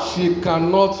kan wà. She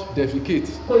cannot defecate.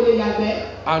 Kò lè yàgbẹ́.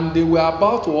 And they were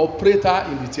about to operate her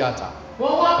in the theater.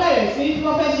 Wọ́n wá bẹ̀rẹ̀ sí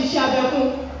wọ́n fẹ́ ṣiṣẹ́ abẹ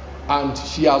fún. And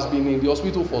she has been in the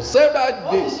hospital for several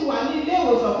Ó days. ti wà ní ilé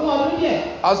ìwòsàn fún ọdún díẹ̀.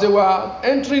 As they were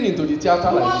entering into the theater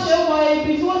Bí wọ́n like ṣe this, wọ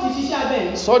ibi tí wọ́n ti ṣiṣẹ́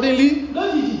abẹ yìí. suddenly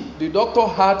Lójijì, the doctor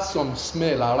had some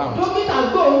smell around.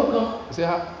 dókítà gbóòórùn kan. He said,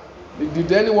 "Ah,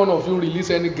 did any one of you release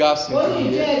any gas Ó into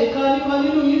ní the ìjẹ́ air?" ẹnìkan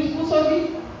nínú yín kú sórí.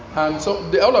 And so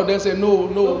all of them said, no,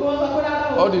 Gbogbo no. wọn sọ pé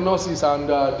rárá o. All the nurses and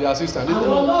the assistant. They said,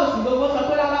 Àwọn no. nọ́ọ̀sì gbogbo sọ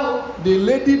pé rárá o. The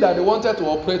lady that they wanted to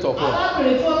operate upon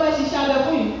Arábìnrin tí wọ́n fẹ́ ṣiṣẹ́ abẹ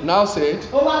fún yìí. now said,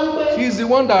 Ó wá wípé she's the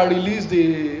one that released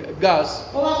the gas.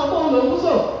 ó wá sọ pé òun ló kú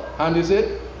sò. And they said,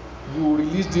 you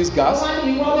release this Ó gas? wá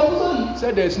ní ìwọ ló kú sò yìí.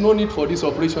 Said there is no need for this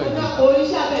operation Ó ní again. orí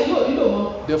iṣẹ́ abẹ yìí ò nílò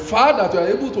mọ́. The fact that you are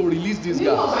able to release this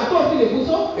Níwọ̀n gas ìgbà tó fi lè kú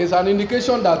só. is an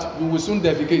indication that you will soon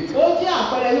defecate. Ó jẹ́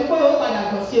àpẹẹrẹ wípé ó padà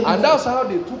gbọ̀n sí ebi. And that's how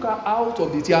they took her out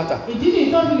of the theater. Ìdí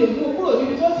nìyí tó fi lè mú kúrò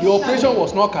níbi tó ti The operation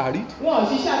was not carried, Wọn ò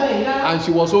ṣiṣẹ́ abẹ yìí rárá. and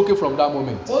she was okay from that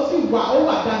moment. Ó sì wà ó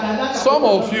wà dáadáa látàkùn. Some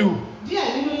of you, Díẹ̀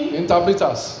nínú yín.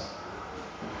 interpreters,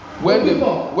 when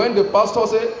the pastor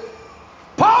say,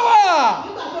 power!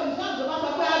 Nígbà tó ní sọ́ọ̀dù bá sọ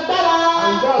pé agbára.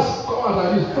 And just come out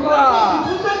like this, Ó blah! sì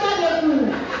tún fẹ́ jáde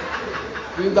kù.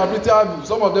 The interpreter,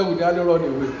 some of them will nearly run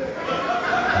away.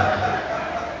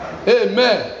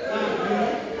 Amen.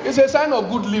 It's a sign of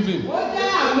good living. Ó jẹ́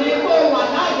àmì pé wà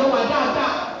láàyè wà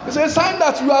dáadáa. It's a sign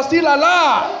that you are still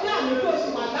alive. Ó jẹ́ àmì pé o sì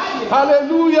wà láàyè.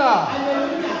 Hallelujah.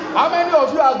 Hallelujah. How many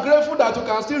of you are grateful that you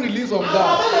can still release from Àwọn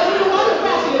that? abẹ́lẹ̀ nínú wọn ló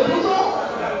fẹ́ àti lè kú só.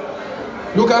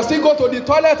 You can still go to the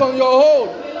toilet on your own.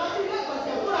 Lè lọ sí ilé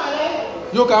ìgbọ̀nsẹ̀ fúnra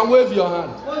rẹ̀. You can wave your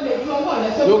hand. O lè ju ọwọ́ rẹ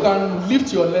sókè. You can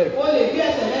lift your leg. O lè gbé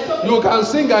ẹsẹ̀ rẹ sókè. You can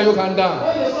sing and you can O dance.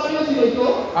 lè kọ́ ní o sì lè jó.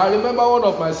 I remember one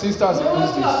of my sisters in Mo these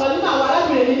rántí days. ọ̀kan nínú àwọn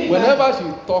arábìnrin mi nígbà. Whenever she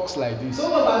talks like this,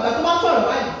 Gbogbo bàbá tó bá sọ̀rọ̀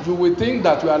báyìí. you will think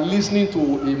that you are listening to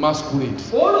a masquerade.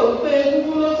 Ó rò wípé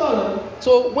egúngún ló sọ̀rọ̀ ni.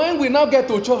 So when we now get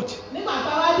to church Nígbà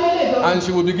tá a wá dé lè jọ. and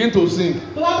she will begin to sing,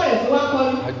 Tó wá bẹ̀rẹ̀ sí wá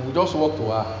kọrin. I will just walk to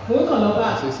her Mo ń kàn lọ bá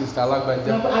a. and say, Sister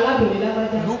Alagbaja, Arábìnrin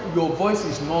lágbájá. look, your voice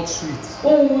is not sweet.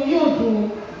 Ohun yóò dùn.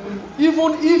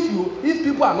 Even if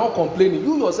people are not complaining,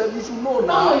 you yourself, you should know Báwo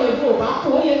now. yẹ kó o bá kó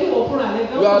o yẹ kí wọ́n fúnra rẹ̀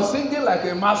gan. You are singing like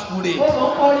a O masquerade.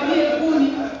 kàn kọrin bí egún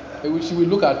ni. She will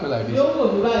look at me like this. Yóò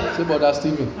wò mí báyìí. Say, Brother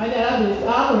Stephen, Adé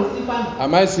arábìnrin Sífánì.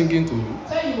 am I singing to you?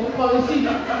 Sẹ́yìn mo ń kọrin sí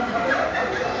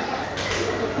i.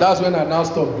 That's when I now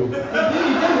stop though. Ìdí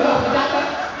ìdí náà fi dákẹ́.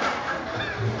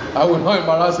 I will not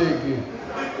embarrass her again.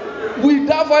 With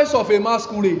that voice of a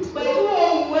masquerade, Pẹ̀lú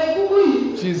ohun egúngún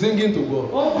yìí, she is singing to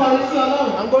God. ó ń kọrin sí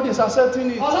Ọlọ́run. And God is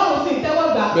accepting it. Ọlọ́run sì ń tẹ́wọ́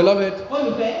gbà á. Beloved,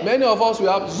 Olùfẹ́. many of us, we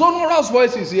have sonorous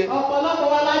voices here. Ọ̀pọ̀lọpọ̀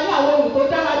wa la ní àwọn ohun tó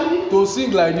dára níbí. To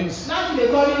sing like this, Láti lè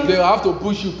kọrin. they have to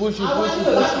push you, push you, Àwọn push you,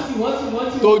 nílò push láti tì wọ́n tì wọ́n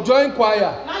tì you. wọ́n. To join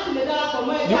choir, Láti lè darapọ̀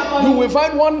mọ́ ẹgbẹ́ you akọrin. will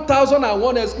find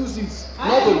 1,001 excuses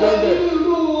not to join them.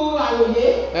 Irú àròyé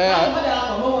Eh, láti má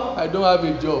darapọ̀ mọ́ wọn. I don't have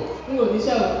a job. N ò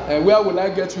níṣẹ́ o. And where will I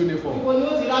get uniform? Ibo ni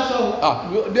ó ti ráṣọ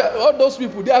o. All those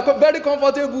people, they are very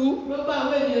comfortable. Gbogbo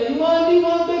àwọn ènìyàn yìí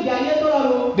wọ́n gbé ìgbé ayé tó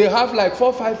rọrùn. They have like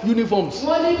 4, 5 uniforms.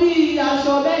 Wọ́n ní bí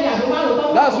aṣọ bẹ́ẹ̀ni àbí márùn-ún tó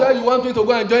wọ̀. That's where you want me to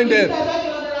go and join them. Ìgbà ẹgbẹ́ kí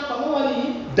lọ darapọ̀ mọ́ wọn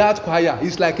nìyí. That choir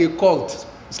is like a cult.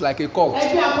 It's like a cult.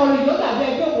 Ẹgbẹ́ akọrin yóò dàbí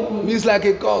ẹgbẹ́ òkùnkùn. It's like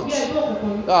a Bí cult. ẹgbẹ́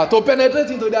òkùnkùn. To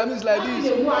penetrate into their midst like Láti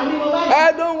this. lè mú àárín wọn báyìí.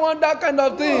 I don't want that kind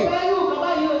of thing. Ọ̀fẹ́ yóò kọ́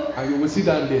báyìí o. And you will sit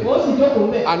down there. ó sì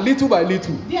jókòó bẹ̀. And little by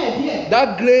little, díẹ̀díẹ̀.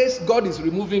 that grace, God is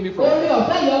removing it from orí you.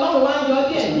 ọ̀fẹ́ yìí ọlọ́run wá ń yọ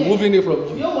He's díẹ̀díẹ̀. removing it from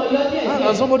you. yóò mọ̀ yọ díẹ̀díẹ̀.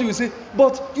 And somebody will say,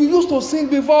 but you used to sing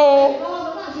before.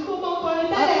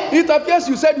 It appears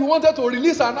you said you wanted to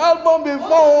release an album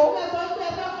before.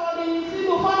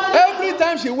 Every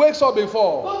time she wakes up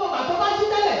before,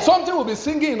 something will be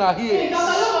singing in her ears.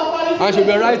 And she'll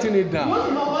be writing it down.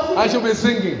 And she'll be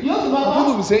singing. And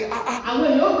people will say,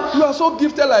 you are so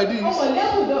gifted like this.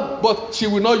 But she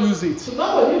will not use it.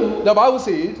 The Bible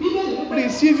says,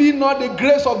 receiving not the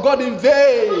grace of God in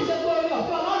vain.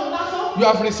 You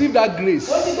have received that grace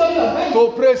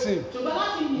to praise Him,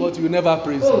 but you never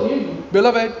praise Him.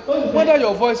 Beloved, whether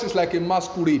your voice is like a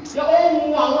masquerade,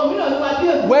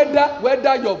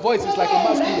 whether your voice is like a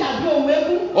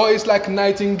masquerade, or it's like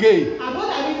nightingale,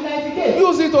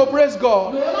 use it to praise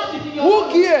God.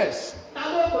 Who cares?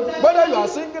 Whether you are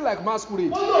singing like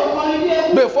masquerade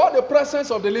before the presence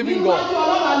of the living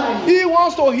God, He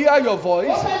wants to hear your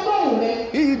voice.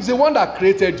 He is the one that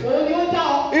created you.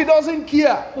 He doesn't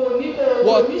care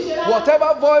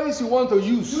whatever voice you want to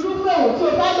use,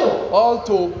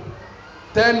 alto,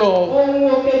 tenor,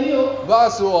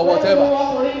 basso, or whatever.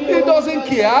 He doesn't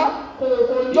care.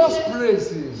 Just praise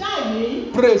Him.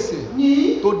 Praise Him.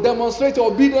 To demonstrate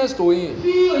your obedience to Him.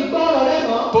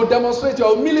 To demonstrate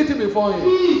your humility before Him.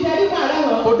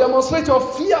 To demonstrate your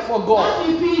fear for God.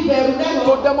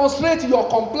 To demonstrate your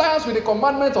compliance with the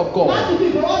commandment of God.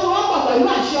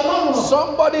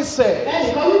 Somebody said,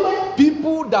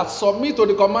 people that submit to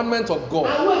the commandment of God,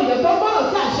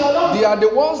 they are the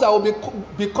ones that will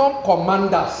become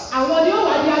commanders.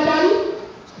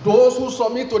 Those who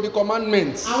submit to the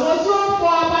commandments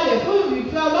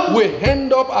will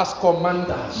end up as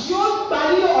commanders.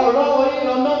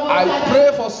 I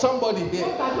pray for somebody here.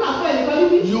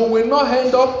 You will not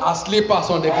end up as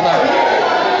sleepers on the ground.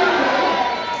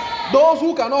 Those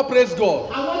who cannot praise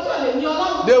God,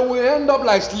 they will end up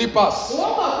like sleepers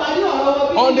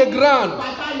on the ground.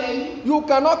 You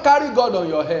cannot carry God on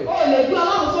your head,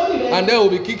 and they will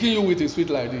be kicking you with His feet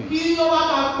like this.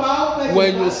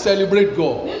 When you celebrate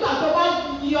God,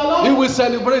 He will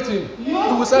celebrate Him. He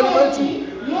will celebrate Him.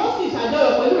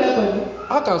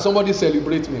 How can somebody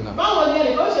celebrate me now?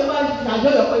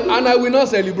 And I will not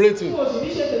celebrate Him.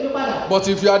 But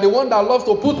if you are the one that loves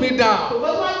to put me down,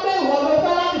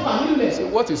 say,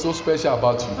 what is so special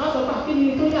about you?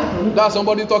 That's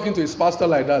somebody talking to his pastor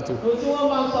like that too.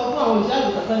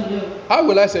 How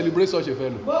will I celebrate such a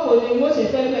fellow?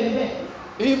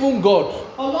 Even God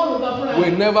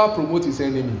will never promote His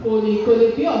enemy.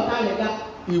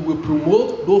 He will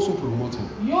promote those who promote Him.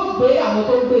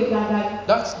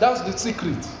 That's the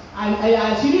secret. And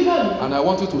I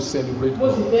want you to celebrate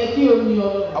God.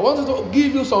 I want you to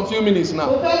give you some few minutes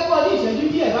now.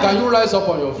 Can you rise up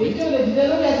on your feet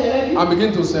and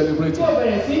begin to celebrate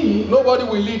Him? Nobody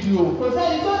will lead you.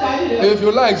 If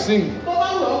you like, sing.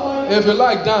 If you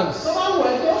like, dance.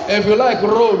 If you like,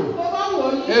 roll.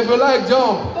 If you like,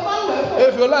 jump.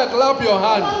 If you like, clap your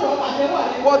hand.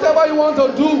 Whatever you want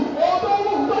to do,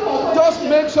 just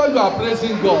make sure you are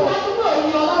praising God.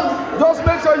 Just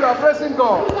make sure you are praising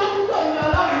God.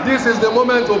 This is the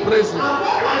moment to praise Him.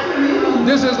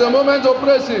 This is the moment to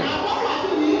praise Him.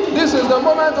 This is the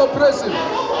moment to praise Him.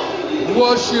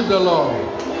 Worship the Lord.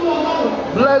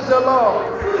 Bless the Lord.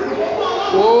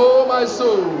 Oh, my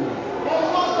soul.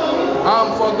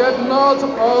 And forget not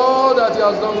all that He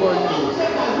has done for you.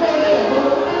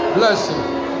 Bless Him.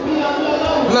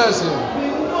 Bless Him.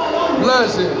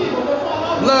 Bless Him.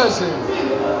 Bless Him.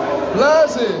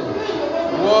 Bless Him.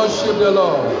 Worship the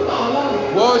Lord.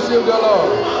 Worship the Lord.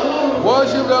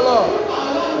 Worship the Lord.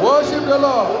 Worship the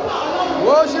Lord.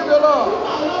 Worship the Lord.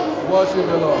 Worship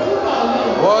the Lord.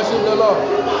 Worship the Lord.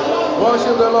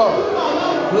 Worship the Lord.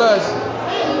 Bless Him.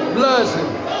 Bless Him.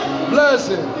 Bless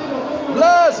Him.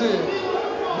 Bless Him.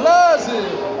 Bless Him.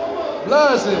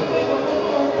 Bless Him.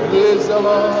 Praise the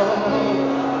Lord.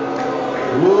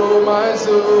 Oh, my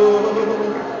soul.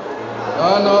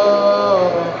 And all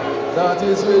that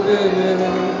is within me,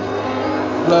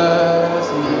 bless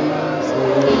His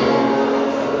name.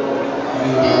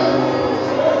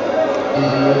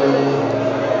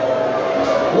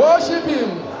 Worship Him.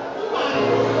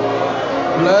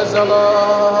 Bless the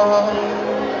Lord.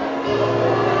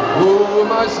 Oh,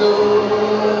 my soul,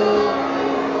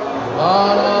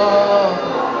 and all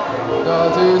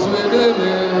that is within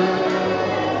me,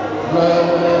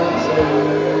 bless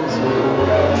His name.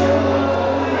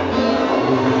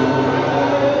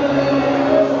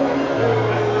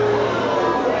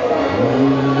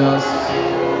 Yes,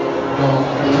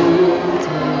 complete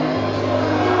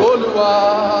Olúwa.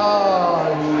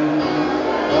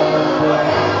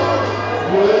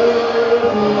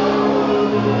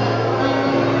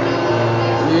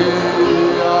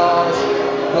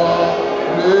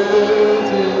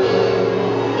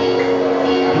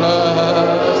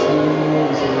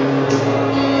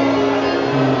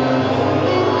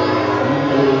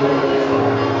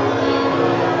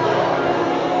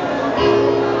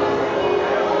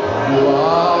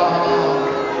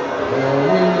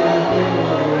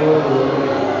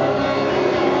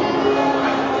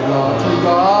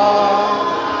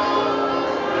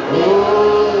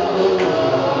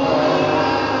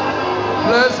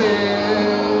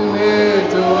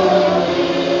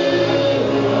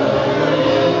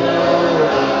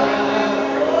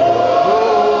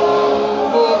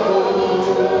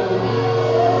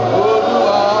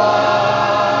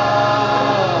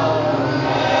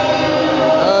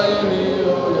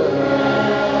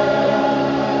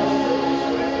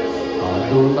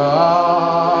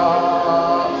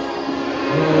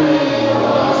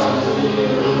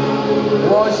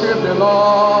 Worship the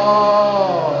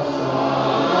Lord.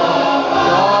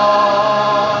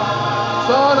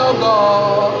 Son of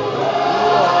God.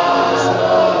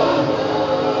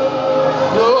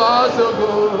 You are so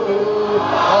good.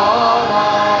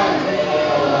 Almighty.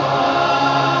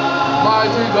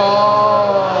 Mighty God.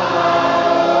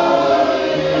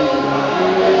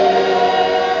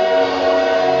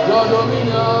 Your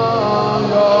dominion,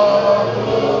 your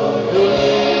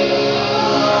dominion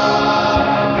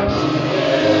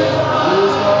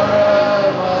is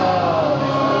forever.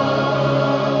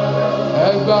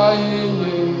 Ẹgbà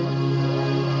ìyìn,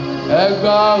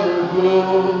 ẹgbà ògo,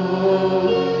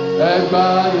 ẹgbà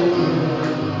ìyìn,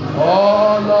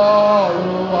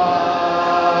 Ọlọ́run wa.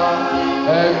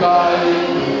 Ẹgbà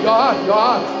ìyìn,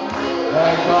 God,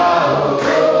 ẹgbà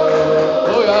ògo,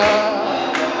 oh yeah.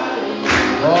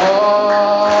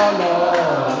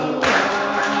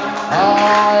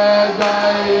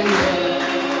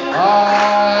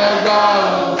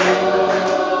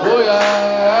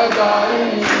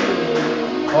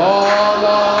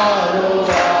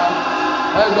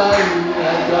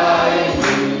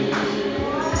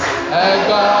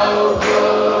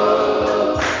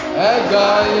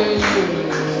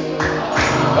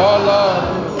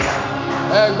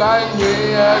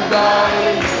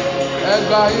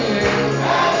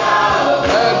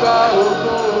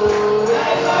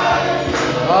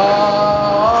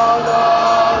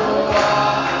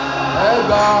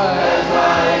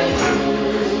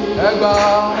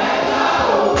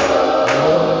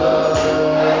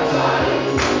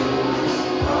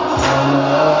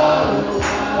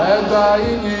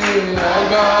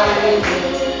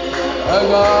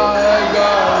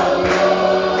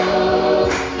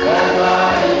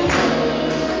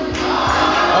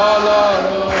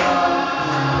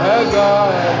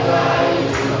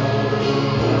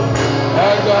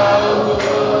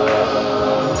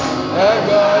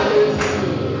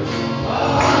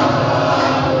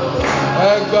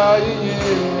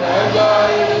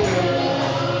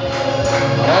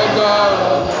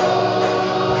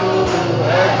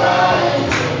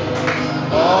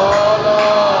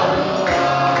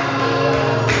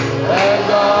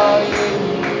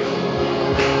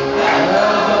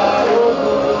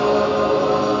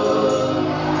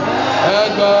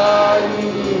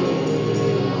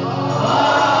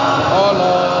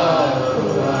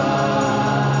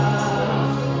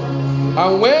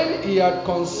 And when he had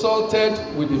consulted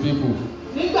with the people,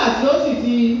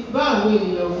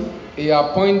 he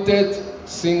appointed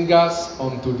singers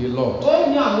unto the Lord,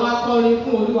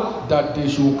 that they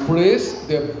should praise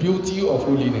the beauty of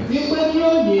holiness.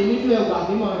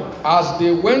 As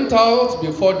they went out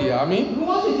before the army,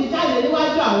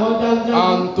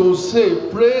 and to say,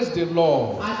 praise the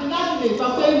Lord,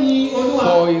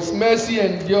 for his mercy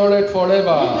endureth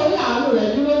forever.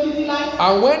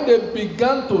 And when they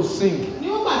began to sing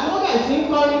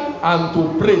and to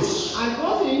praise,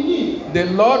 the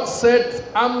Lord set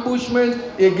ambushment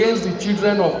against the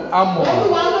children of Ammon,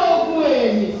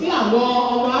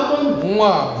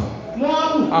 Moab,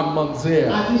 and Mount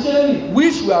Seir,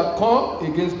 which were come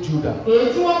against Judah,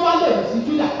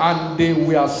 and they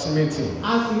were smitten.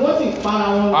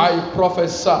 I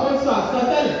prophesy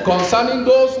concerning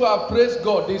those who have praised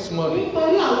God this morning,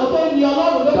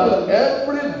 that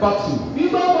every battle,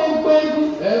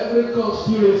 every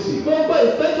conspiracy,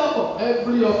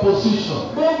 every opposition,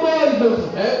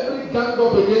 every gang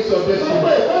up against your destiny,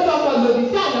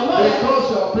 because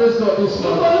you have praised God this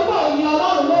morning,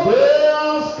 they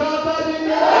are scattered in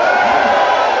the air.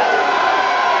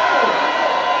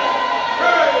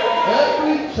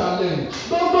 Every challenge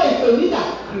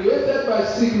created by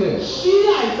sickness,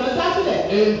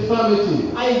 infirmity,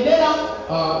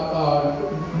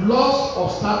 loss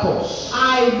of status,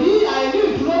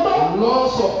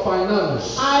 loss of finance,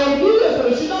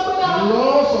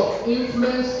 loss of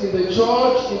influence in the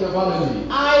church, in the family.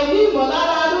 I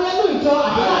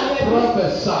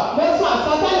prophesy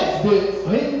the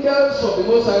angels of the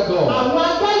Most High God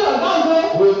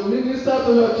will minister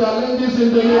to your challenges in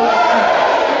the name of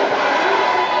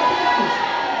Jesus.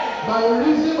 By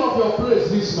reason of your praise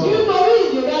this morning,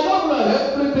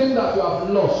 everything that you have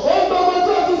lost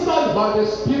by the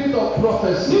spirit of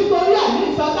prophecy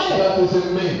that is in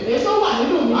me,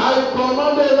 I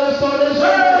command a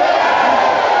restoration.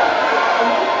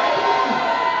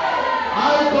 I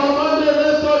command a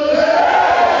restoration.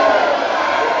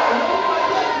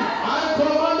 I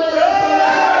command a restoration.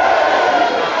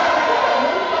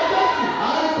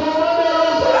 I command a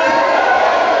restoration.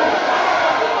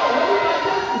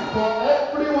 For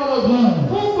every one of you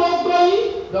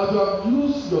that you have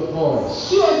used your voice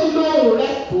tí o ti lo ohùn rẹ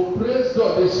to praise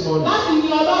God this morning láti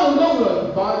yin Ọlọ́run lówùrọ̀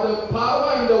yìí. by the power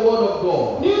in the word of God,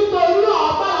 Nítorí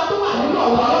agbára tó wà by nínú the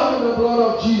ọ̀rọ̀ power Ọlọ́run in the blood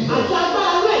of Jesus, àti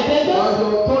agbára nínú ẹ̀jẹ̀ by Jésù the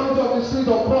authority of the spirit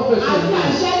of prophecy in àti me,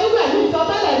 àṣẹ nínú ẹ̀mí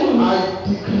ìsọtẹ́lẹ̀ nínú mi. I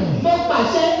decree Mo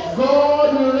pàṣẹ. God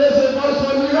will raise a voice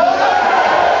for me.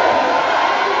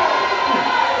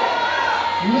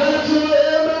 Let your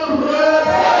amen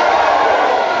rise.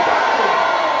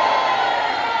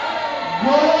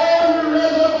 God will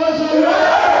raise a voice for me.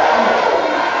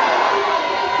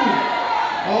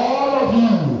 All of you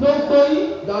Gbogbo yín.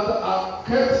 that are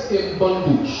kept in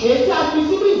bondage, Èyí tí a fi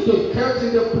sínú ìdè. kept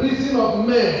in the prison of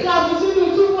men, Tí a fi sínú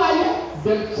túbú ayé.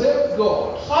 the same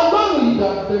God Ọlọ́run yìí.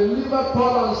 that delivered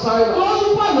Paul and Tó Silas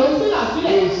ń pọ̀ ló ń sílà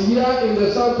sílẹ̀. is here in the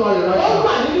sanctuary Ó right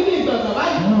wà now. nínú ìgbọ̀ngàn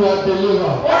báyìí. You are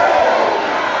delivered. Ó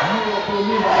You are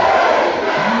delivered.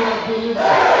 You are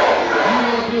delivered. You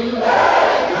are delivered.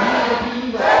 You are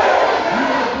delivered. You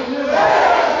are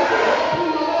delivered.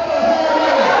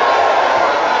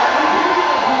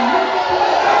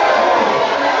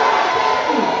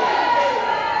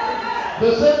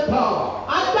 The same power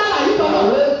agbára yìí kan that náà.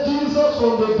 raised Jesus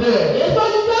from the dead Èyí tó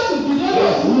ní Jésù dìde lọ.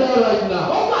 is here right Ó now.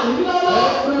 wà níbí lọ́wọ́.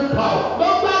 Every power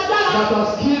Gbogbo agbára. that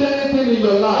has killed anything in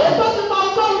your Èyí life, tó ti pa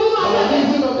ọkọ nínú by ayé rẹ̀.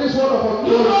 reason of this word of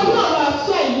Nítorí authority, ọ̀rọ̀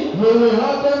àṣẹ yìí. you will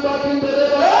have them back in the day.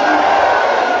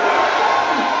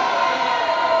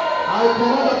 I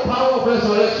command the power of Mo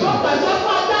resurrection pàṣẹ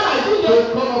fún agbára ìdíje. to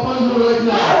come upon you right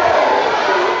now.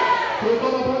 To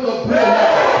come upon your brain now.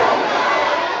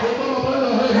 To come upon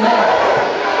your head now.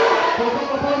 To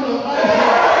come upon your eyes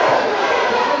now.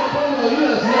 To come upon your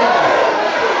ears now.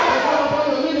 To come upon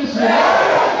your ministry now.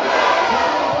 To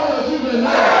come upon your children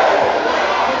now.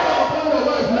 To come upon your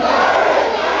wife now. To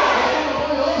come upon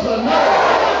your husband now.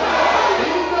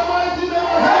 In the mighty name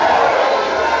of Jesus.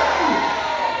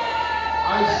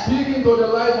 I speak into the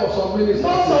life of some Mo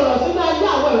ministers sọ̀rọ̀ sínú ayé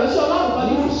àwọn ìránṣẹ́ Ọlọ́run kan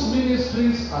nínú. whose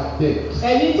ministries are dead.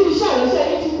 Ẹ̀yin tí iṣẹ́ ìránṣẹ́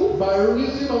yín ti kú. By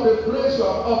reason of the praise you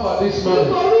have offered this morning,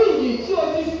 Nítorí ìyìn tí o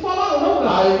ti fi fọ́lọ́run lóhùn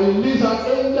rà. I release an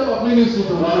angel of ministry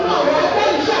to Mo rán àwọn you. ẹgbẹ́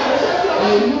iṣẹ́ ìránṣẹ́ sí A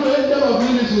Ọlọ́run. new angel of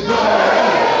ministry to you.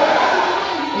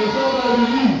 It's not by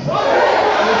release. It's not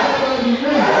by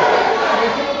release.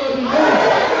 It's not by release.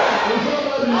 It's not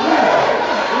by release. It's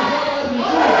not by release.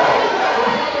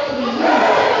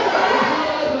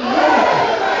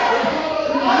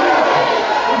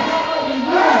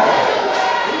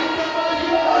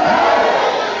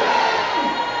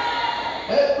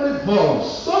 Every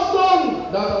voice Gbogbo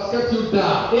ohùn. that has kept you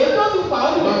down Èyí tó ti fà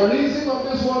ọ́ nínú. by reason of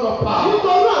this word of power,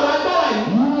 Nítorí ọ̀rọ̀ agbára yìí.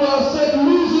 you are set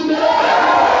loose in the air.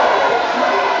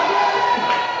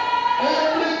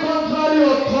 Every contrary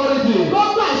authority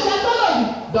Gbogbo àṣẹ tọ́lọ̀ yìí.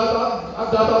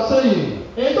 that are saying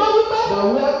Èyí tó wípé. that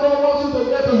where God wants you to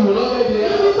get to, you will not get Ibi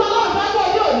there. tọ́lọ́run fẹ́ kó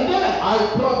yóò ní débẹ̀. I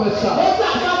prophesy Mo ti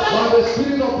àsọtẹ́lẹ̀. by the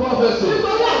spirit of prophecy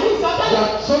Nítorí àti ìsọtẹ́lẹ̀. that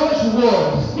such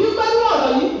words Wípé ní ọ̀rọ̀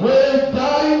yìí. will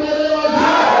die in the name of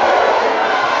Jesus.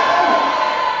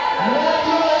 Let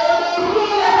your amen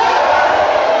rise.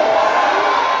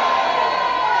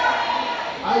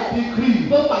 I decree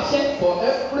Mo pàṣẹ. for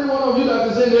every one of you that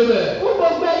is saying amen. Fún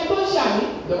gbogbo ẹni tó ń ṣàmì.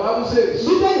 The Bible says,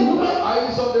 Bíbélì wípé. the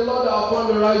eyes of the Lord are upon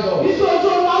the righteous, Nítorí ojú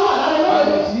olúwa wà lára and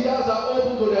lọ́wọ́. his ears are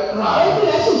open to their Èyí cry. tí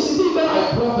rẹ̀ sì ṣí sí gbẹ́gbẹ́. I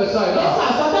prophesy Mo ti now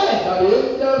àsọtẹ́lẹ̀. that the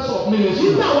angels of ministry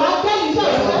Nígbà wá kẹ́yìn iṣẹ́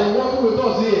that have ìránṣẹ́. been working with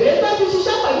us here Èyí tó ti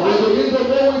ṣiṣẹ́ pẹ̀lú wa. will begin to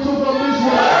go with you from this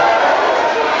way.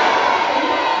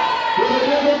 Will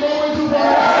begin to go with you from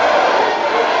this way.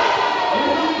 Will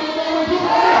begin to go with you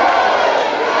from this way.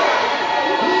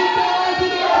 In the mighty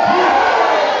name of Jesus.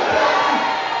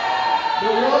 The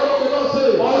word of the Lord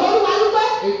says, Ọ̀rọ̀ olúwa wípé.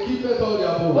 "It keepeth all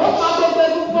their Ó bones." pa gbogbo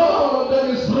egungun Not ọwọ́. one of them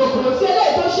is broken. Kò sí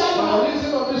eléyìí tó ṣẹ́ nínú. By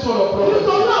reason of this word of prophecy,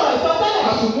 Nítorí ọ̀rọ̀ ìsọtẹ́lẹ̀.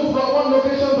 as you move from one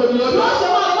location to the Bí wọ́n other, ṣe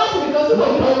máa lọ láti nìkan sí your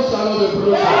òmìnira. bones shall not be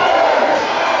broken.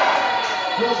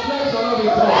 Your flesh shall not be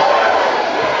torn.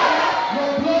 Your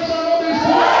blood shall not be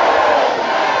sweat.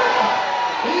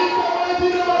 In the mighty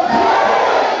name of Jesus,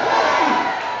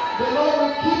 the Lord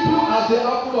will keep you as the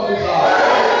apple of his eye.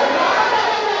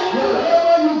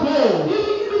 Wherever you go,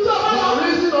 Ibi tí o bá lọ. by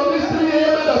reason of these three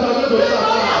amen that are going to Nítorí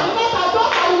shout, àmì mẹ́ta tó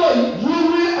pariwo yìí. you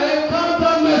will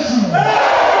encounter mercy.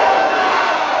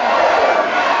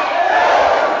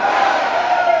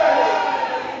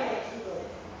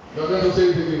 You're going to say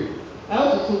it again. Ẹ ó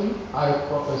tuntun mi. I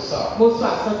prophesy Mo sọ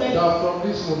àsọtẹ́lẹ̀. that from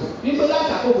this moment, Nítorí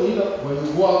láti àkókò yìí lọ. when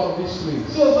you go out of this place,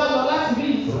 Tí o bá lọ láti bí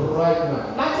yìí. right now,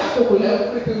 Láti àkókò yìí lọ.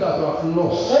 everything that you have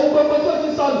lost, Ohun gbogbo tí o ti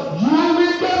sọnù. you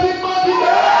will get it back in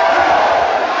the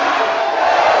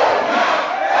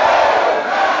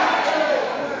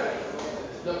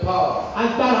The power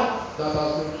Agbára. that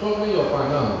has been troubling your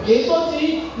finance, Èyí tó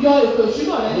ti yọ ètò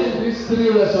ìṣúná rẹ lẹ́nu. These three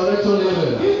resurrection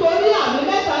levels. Nítorí àmì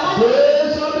mẹ́ta láti.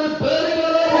 They shall be buried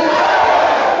alive.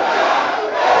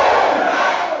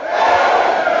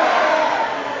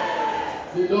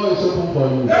 The door is open for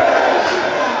you. I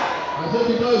said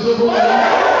the door is open for you.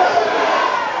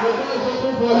 The door is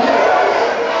open for you.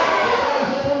 The door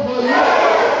is open for you.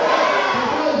 The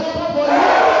door is open for you.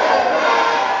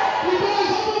 The door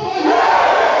is open for you.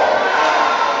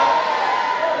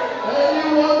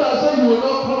 Anyone that said you will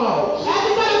not come out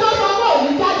Ẹnikẹ́ni tó sọ pé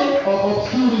òní jáde. of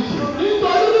obscurity,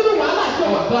 Nítorí nínú wàhálà tí o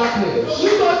wà. of darkness,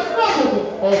 Nítorí nínú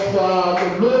òkùnkùn. of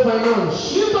low finance,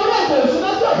 Nítorí ètò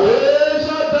ìṣúná tí o wà. they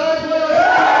shall die for your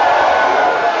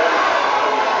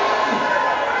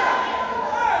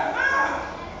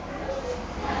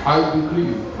I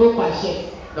decree Mo pàṣẹ.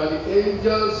 that the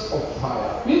angels of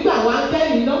fire Nígbà àwọn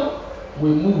áńgẹ́lì iná.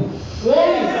 will move Wọ́n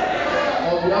rìn.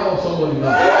 on behalf of somebody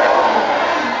now.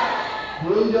 The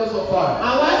angels of fire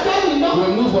Àwọn áńgẹ́lì iná.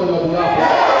 will move on your behalf.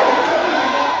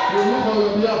 Will move on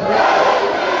your behalf.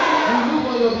 Will move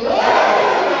on your behalf.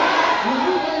 Will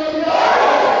move on your behalf.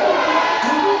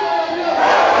 Will move on your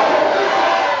behalf.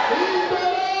 In the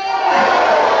name,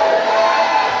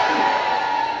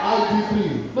 I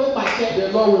decree Mo pàṣẹ. the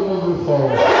Lord will move you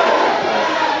forward.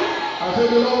 I said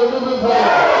the Lord will move you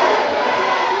forward.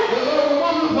 The Lord will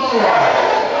move you forward.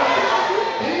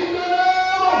 In the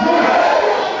name of Jesus.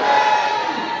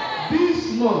 This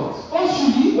month, Oṣù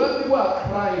yìí. when people are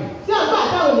crying, Tí àgbà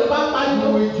àtàwọn òde bá ń you pariwo.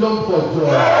 will jump for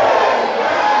joy.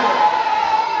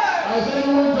 I said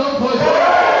you will jump for joy.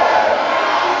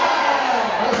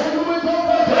 I said you will jump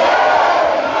for joy.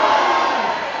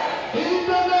 In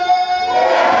the name,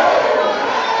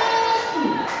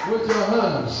 with your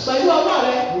hands, Pẹ̀lú ọwọ́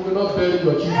rẹ. you will not bury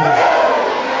your children.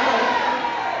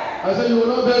 I said you will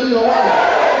not bury your wife.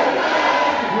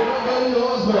 You will not bury your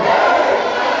husband.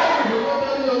 You will not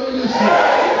bury your ministry.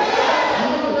 You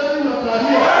will not bury your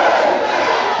career.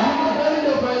 You will not bury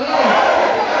your finance.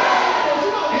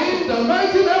 In the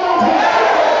mighty name of Jesus,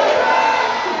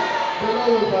 the Lord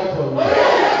will fight for you.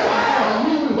 And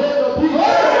you will hold your peace.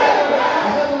 I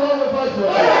said the Lord will fight for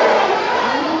you.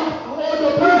 And you will hold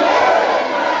your peace.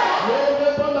 No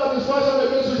weapon that is fashioned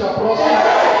against you shall prosper.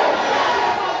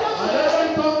 And every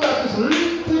tongue that is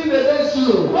written against you,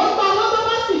 Gbogbo àwọn tó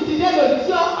bá sì dìde lòdì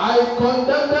sí ọ. I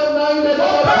condemn them now in the name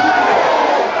of Jesus.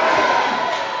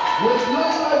 With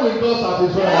long life will God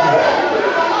satisfy you.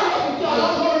 I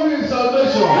show you in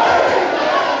salvation.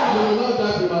 You will not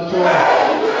die prematurely.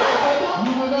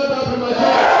 You will not die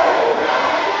prematurely.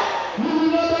 You will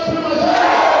not die prematurely.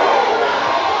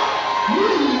 You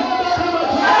will not die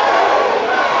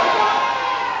prematurely.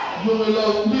 You will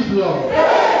live long.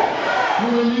 You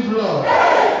will live long.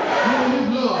 You will live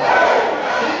long.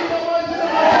 In the mighty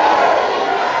name of Jesus.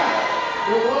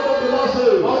 The word of the Lord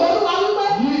says, Ọ̀rọ̀ Olúwa wípé.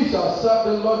 ye shall serve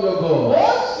the Lord your God. Ó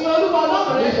sin Olúwa Ọlọ́run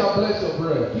And rẹ. he shall bless your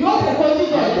bread Yóò kò kó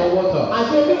jíjẹ and your water.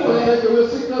 àti omi And rẹ. take away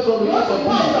sickness from the Yóò midst sì of mú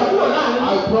àìsàn kúrò you. láàrin.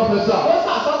 I Ó prophesy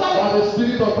sàsọtẹ́lẹ̀. by the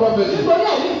spirit of prophecy. Nítorí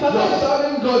ẹ̀mí You are ìsọtẹ́lẹ̀.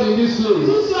 serving God in this place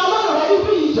Sísin Ọlọ́run rẹ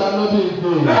níbí yìí. shall not be in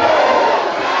vain.